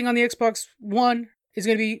 And anything on the Xbox One is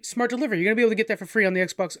going to be smart delivery. You're going to be able to get that for free on the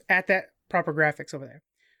Xbox at that proper graphics over there.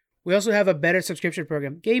 We also have a better subscription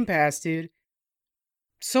program. Game Pass, dude.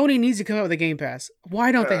 Sony needs to come out with a Game Pass.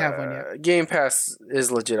 Why don't they have one yet? Game Pass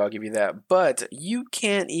is legit, I'll give you that. But you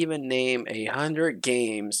can't even name 100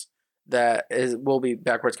 games that will be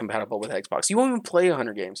backwards compatible with Xbox. You won't even play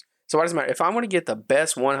 100 games. So why does it matter? If I want to get the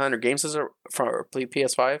best 100 games for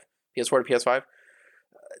PS5, PS4 to PS5,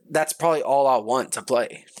 that's probably all I want to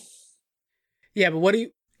play. Yeah, but what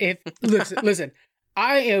do you... Listen,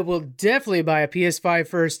 I will definitely buy a PS5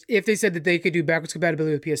 first if they said that they could do backwards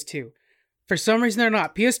compatibility with PS2. For some reason, they're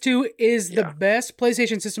not. PS2 is the best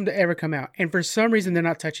PlayStation system to ever come out. And for some reason, they're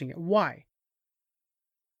not touching it. Why?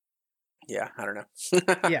 Yeah, I don't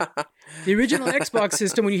know. Yeah. The original Xbox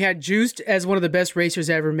system, when you had Juiced as one of the best racers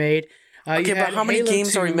ever made. Okay, but how many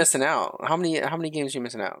games are we missing out? How many games are you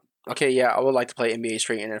missing out? Okay, yeah, I would like to play NBA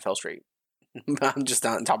Street and NFL Street. I'm just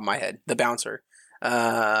on top of my head. The Bouncer.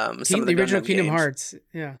 Some of the original Kingdom Hearts.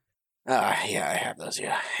 Yeah. Yeah, I have those.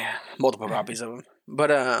 Yeah. Multiple copies of them.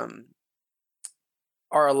 But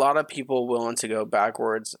are a lot of people willing to go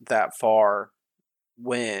backwards that far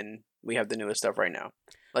when we have the newest stuff right now?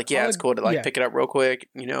 Like, yeah, it's cool to pick it up real quick,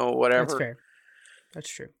 whatever. That's fair. That's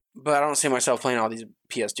true. But I don't see myself playing all these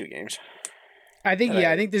PS2 games. I think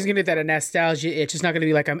there's going to be that nostalgia. It's just not going to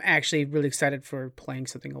be like I'm actually really excited for playing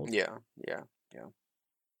something old. Yeah.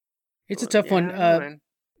 It's a tough one.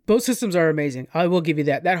 Both systems are amazing. I will give you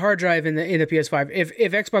that. That hard drive in the PS5,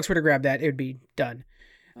 if Xbox were to grab that, it would be done.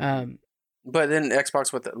 But then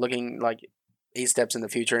Xbox with looking like 8 steps in the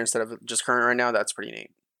future instead of just current right now, that's pretty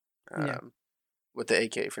neat. With the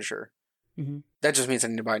 8K for sure. Mm-hmm. That just means I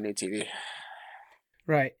need to buy a new TV.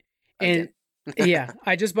 Right. And yeah,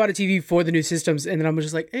 I just bought a TV for the new systems, and then I'm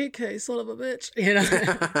just like, 8K, son of a bitch.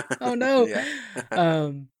 Oh no. Yeah.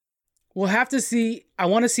 We'll have to see. I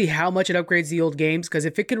want to see how much it upgrades the old games, because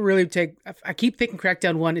if it could really I keep thinking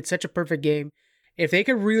Crackdown 1, it's such a perfect game. If they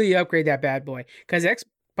could really upgrade that bad boy, because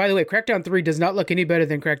by the way, Crackdown 3 does not look any better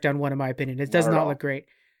than Crackdown 1 in my opinion. It does not look great.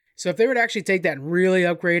 So if they were to actually take that and really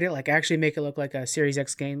upgrade it, like actually make it look like a Series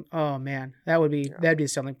X game, oh man, that'd be a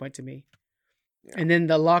selling point to me. Yeah. And then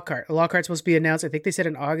the Lockhart's supposed to be announced. I think they said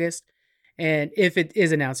in August. And if it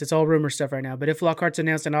is announced, it's all rumor stuff right now. But if Lockhart's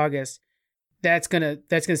announced in August, that's gonna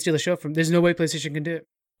steal the show from. There's no way PlayStation can do it.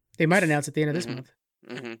 They might announce at the end of this month.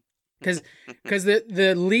 Because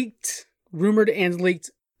the rumored and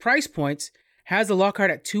leaked price points has the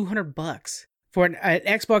Lockhart at $200 for an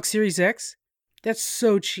Xbox Series X. That's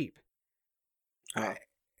so cheap.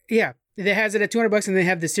 Yeah, it has it at $200, and they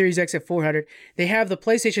have the Series X at $400. They have the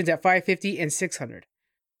PlayStations at $550 and $600.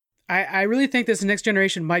 I really think this next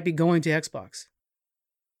generation might be going to Xbox.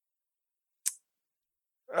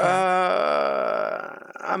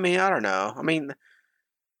 I mean, I don't know.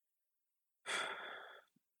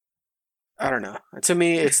 I don't know. To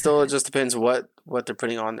me, it still just depends what they're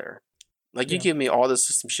putting on there. Like, you give me all this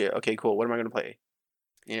system shit. Okay, cool. What am I going to play?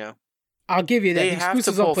 I'll give you that. The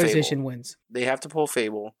exclusives on PlayStation wins. They have to pull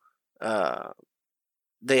Fable.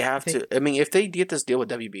 They have to. I mean, if they get this deal with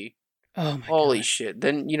WB, holy shit!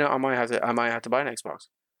 Then I might have to buy an Xbox.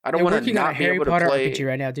 I don't want to not be able to play. Harry Potter RPG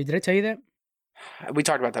right now, dude. Did I tell you that? We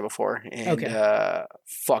talked about that before, and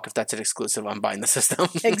fuck if that's an exclusive, I'm buying the system.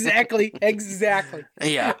 Exactly.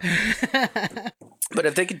 Yeah. But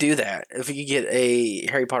if they could do that, if we could get a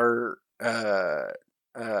Harry Potter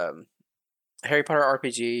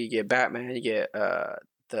RPG, you get Batman, you get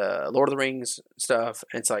the Lord of the Rings stuff,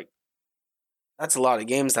 and it's like, that's a lot of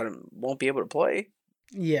games that I won't be able to play.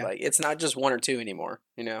 Yeah. Like, it's not just 1 or 2 anymore,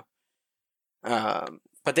 But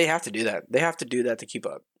they have to do that. They have to do that to keep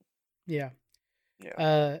up. Yeah.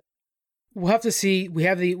 We'll have to see. We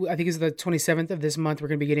have I think it's the 27th of this month, we're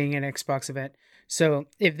going to be getting an Xbox event. So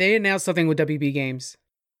if they announce something with WB Games,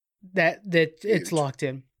 that it's locked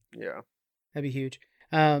in. Yeah. That'd be huge.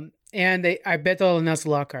 And I bet they'll announce the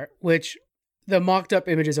Lockhart, which the mocked up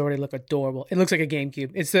images already look adorable. It looks like a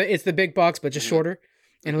GameCube. It's the big box, but just shorter,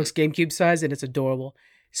 and it looks GameCube size, and it's adorable.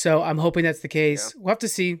 So I'm hoping that's the case. Yeah. We'll have to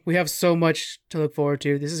see. We have so much to look forward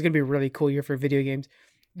to. This is going to be a really cool year for video games.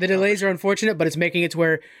 The delays are unfortunate, but it's making it to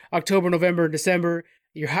where October, November, December,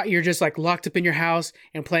 you're just like locked up in your house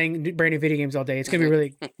and playing brand new video games all day. It's going to be a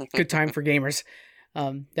really good time for gamers.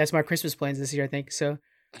 That's my Christmas plans this year, I think. So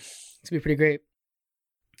it's going to be pretty great.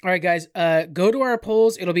 All right, guys, go to our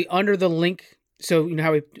polls. It'll be under the link So you know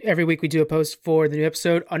how every week we do a post for the new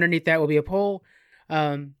episode. Underneath that will be a poll.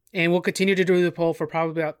 And we'll continue to do the poll for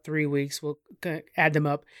probably about 3 weeks. We'll add them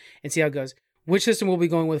up and see how it goes. Which system we'll be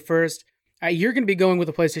going with first? You're going to be going with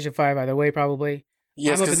the PlayStation 5 either way, probably.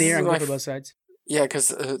 Yes, I'm up in the air. I'm going for both sides. Yeah,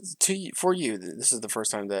 because for you, this is the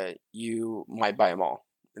first time that you might buy them all.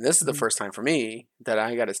 And this is the first time for me that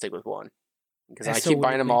I got to stick with one. Because I keep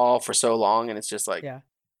buying them all for so long, and it's just like,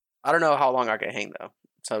 I don't know how long I can hang, though.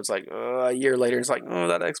 So it's like a year later, it's like, oh,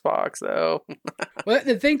 that Xbox, though. Well,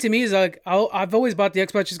 the thing to me is, like, I've always bought the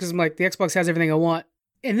Xbox just because I'm like, the Xbox has everything I want.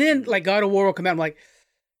 And then, like, God of War will come out, I'm like,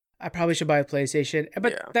 I probably should buy a PlayStation.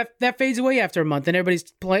 But that fades away after a month, and everybody's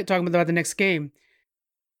talking about the next game.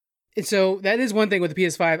 And so that is one thing with the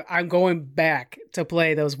PS5. I'm going back to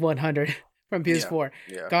play those 100 from PS4.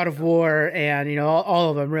 God of War and, you know,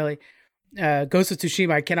 all of them, really. Ghost of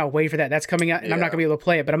Tsushima, I cannot wait for that. That's coming out, and I'm not going to be able to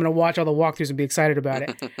play it, but I'm going to watch all the walkthroughs and be excited about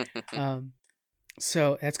it.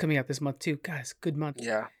 So that's coming out this month, too. Guys, good month.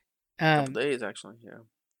 Yeah. A couple days, actually,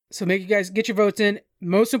 So make you guys get your votes in.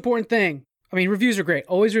 Most important thing, I mean, reviews are great.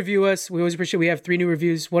 Always review us. We always appreciate. We have 3 new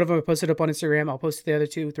reviews. One of them I posted up on Instagram. I'll post the other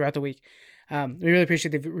 2 throughout the week. We really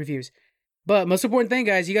appreciate the reviews. But most important thing,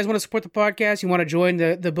 guys, you guys want to support the podcast. You want to join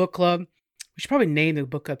the book club. We should probably name the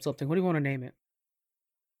book club something. What do you want to name it?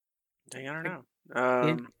 Dang, I don't know.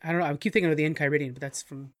 I don't know. I keep thinking of the Enchiridion, but that's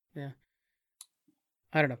from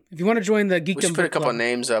I don't know. If you want to join the Geekdom, we should put a couple of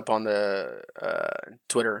names up on the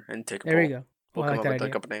Twitter and take a poll. There you go. We'll come up with a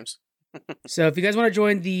couple names. So if you guys want to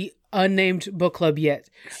join the unnamed book club yet,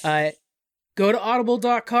 go to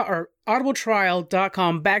audible.com or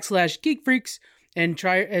audibletrial.com/geekfreaks and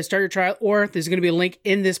start your trial. Or there's going to be a link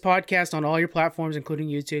in this podcast on all your platforms, including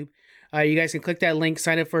YouTube. You guys can click that link,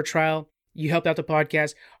 sign up for a trial. You helped out the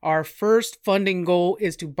podcast. Our first funding goal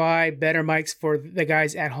is to buy better mics for the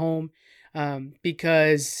guys at home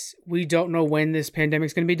because we don't know when this pandemic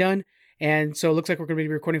is going to be done. And so it looks like we're going to be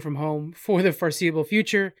recording from home for the foreseeable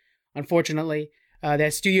future. Unfortunately,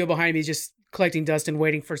 that studio behind me is just collecting dust and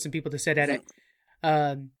waiting for some people to sit at it.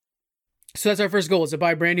 So that's our first goal, is to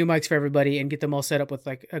buy brand new mics for everybody and get them all set up with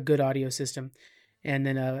like a good audio system. And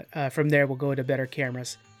then from there, we'll go to better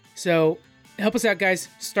cameras. So help us out, guys.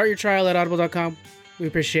 Start your trial at audible.com. We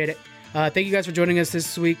appreciate it. Thank you guys for joining us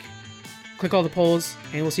this week. Click all the polls,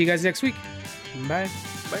 and we'll see you guys next week. Bye.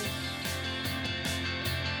 Bye.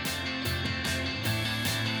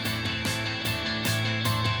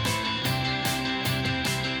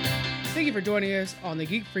 Thank you for joining us on the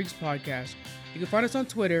Geek Freaks podcast. You can find us on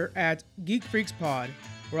Twitter at Geek Freaks Pod.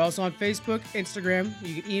 We're also on Facebook, Instagram.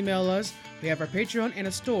 You can email us. We have our Patreon and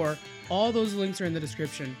a store. All those links are in the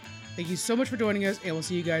description. Thank you so much for joining us, and we'll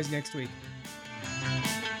see you guys next week.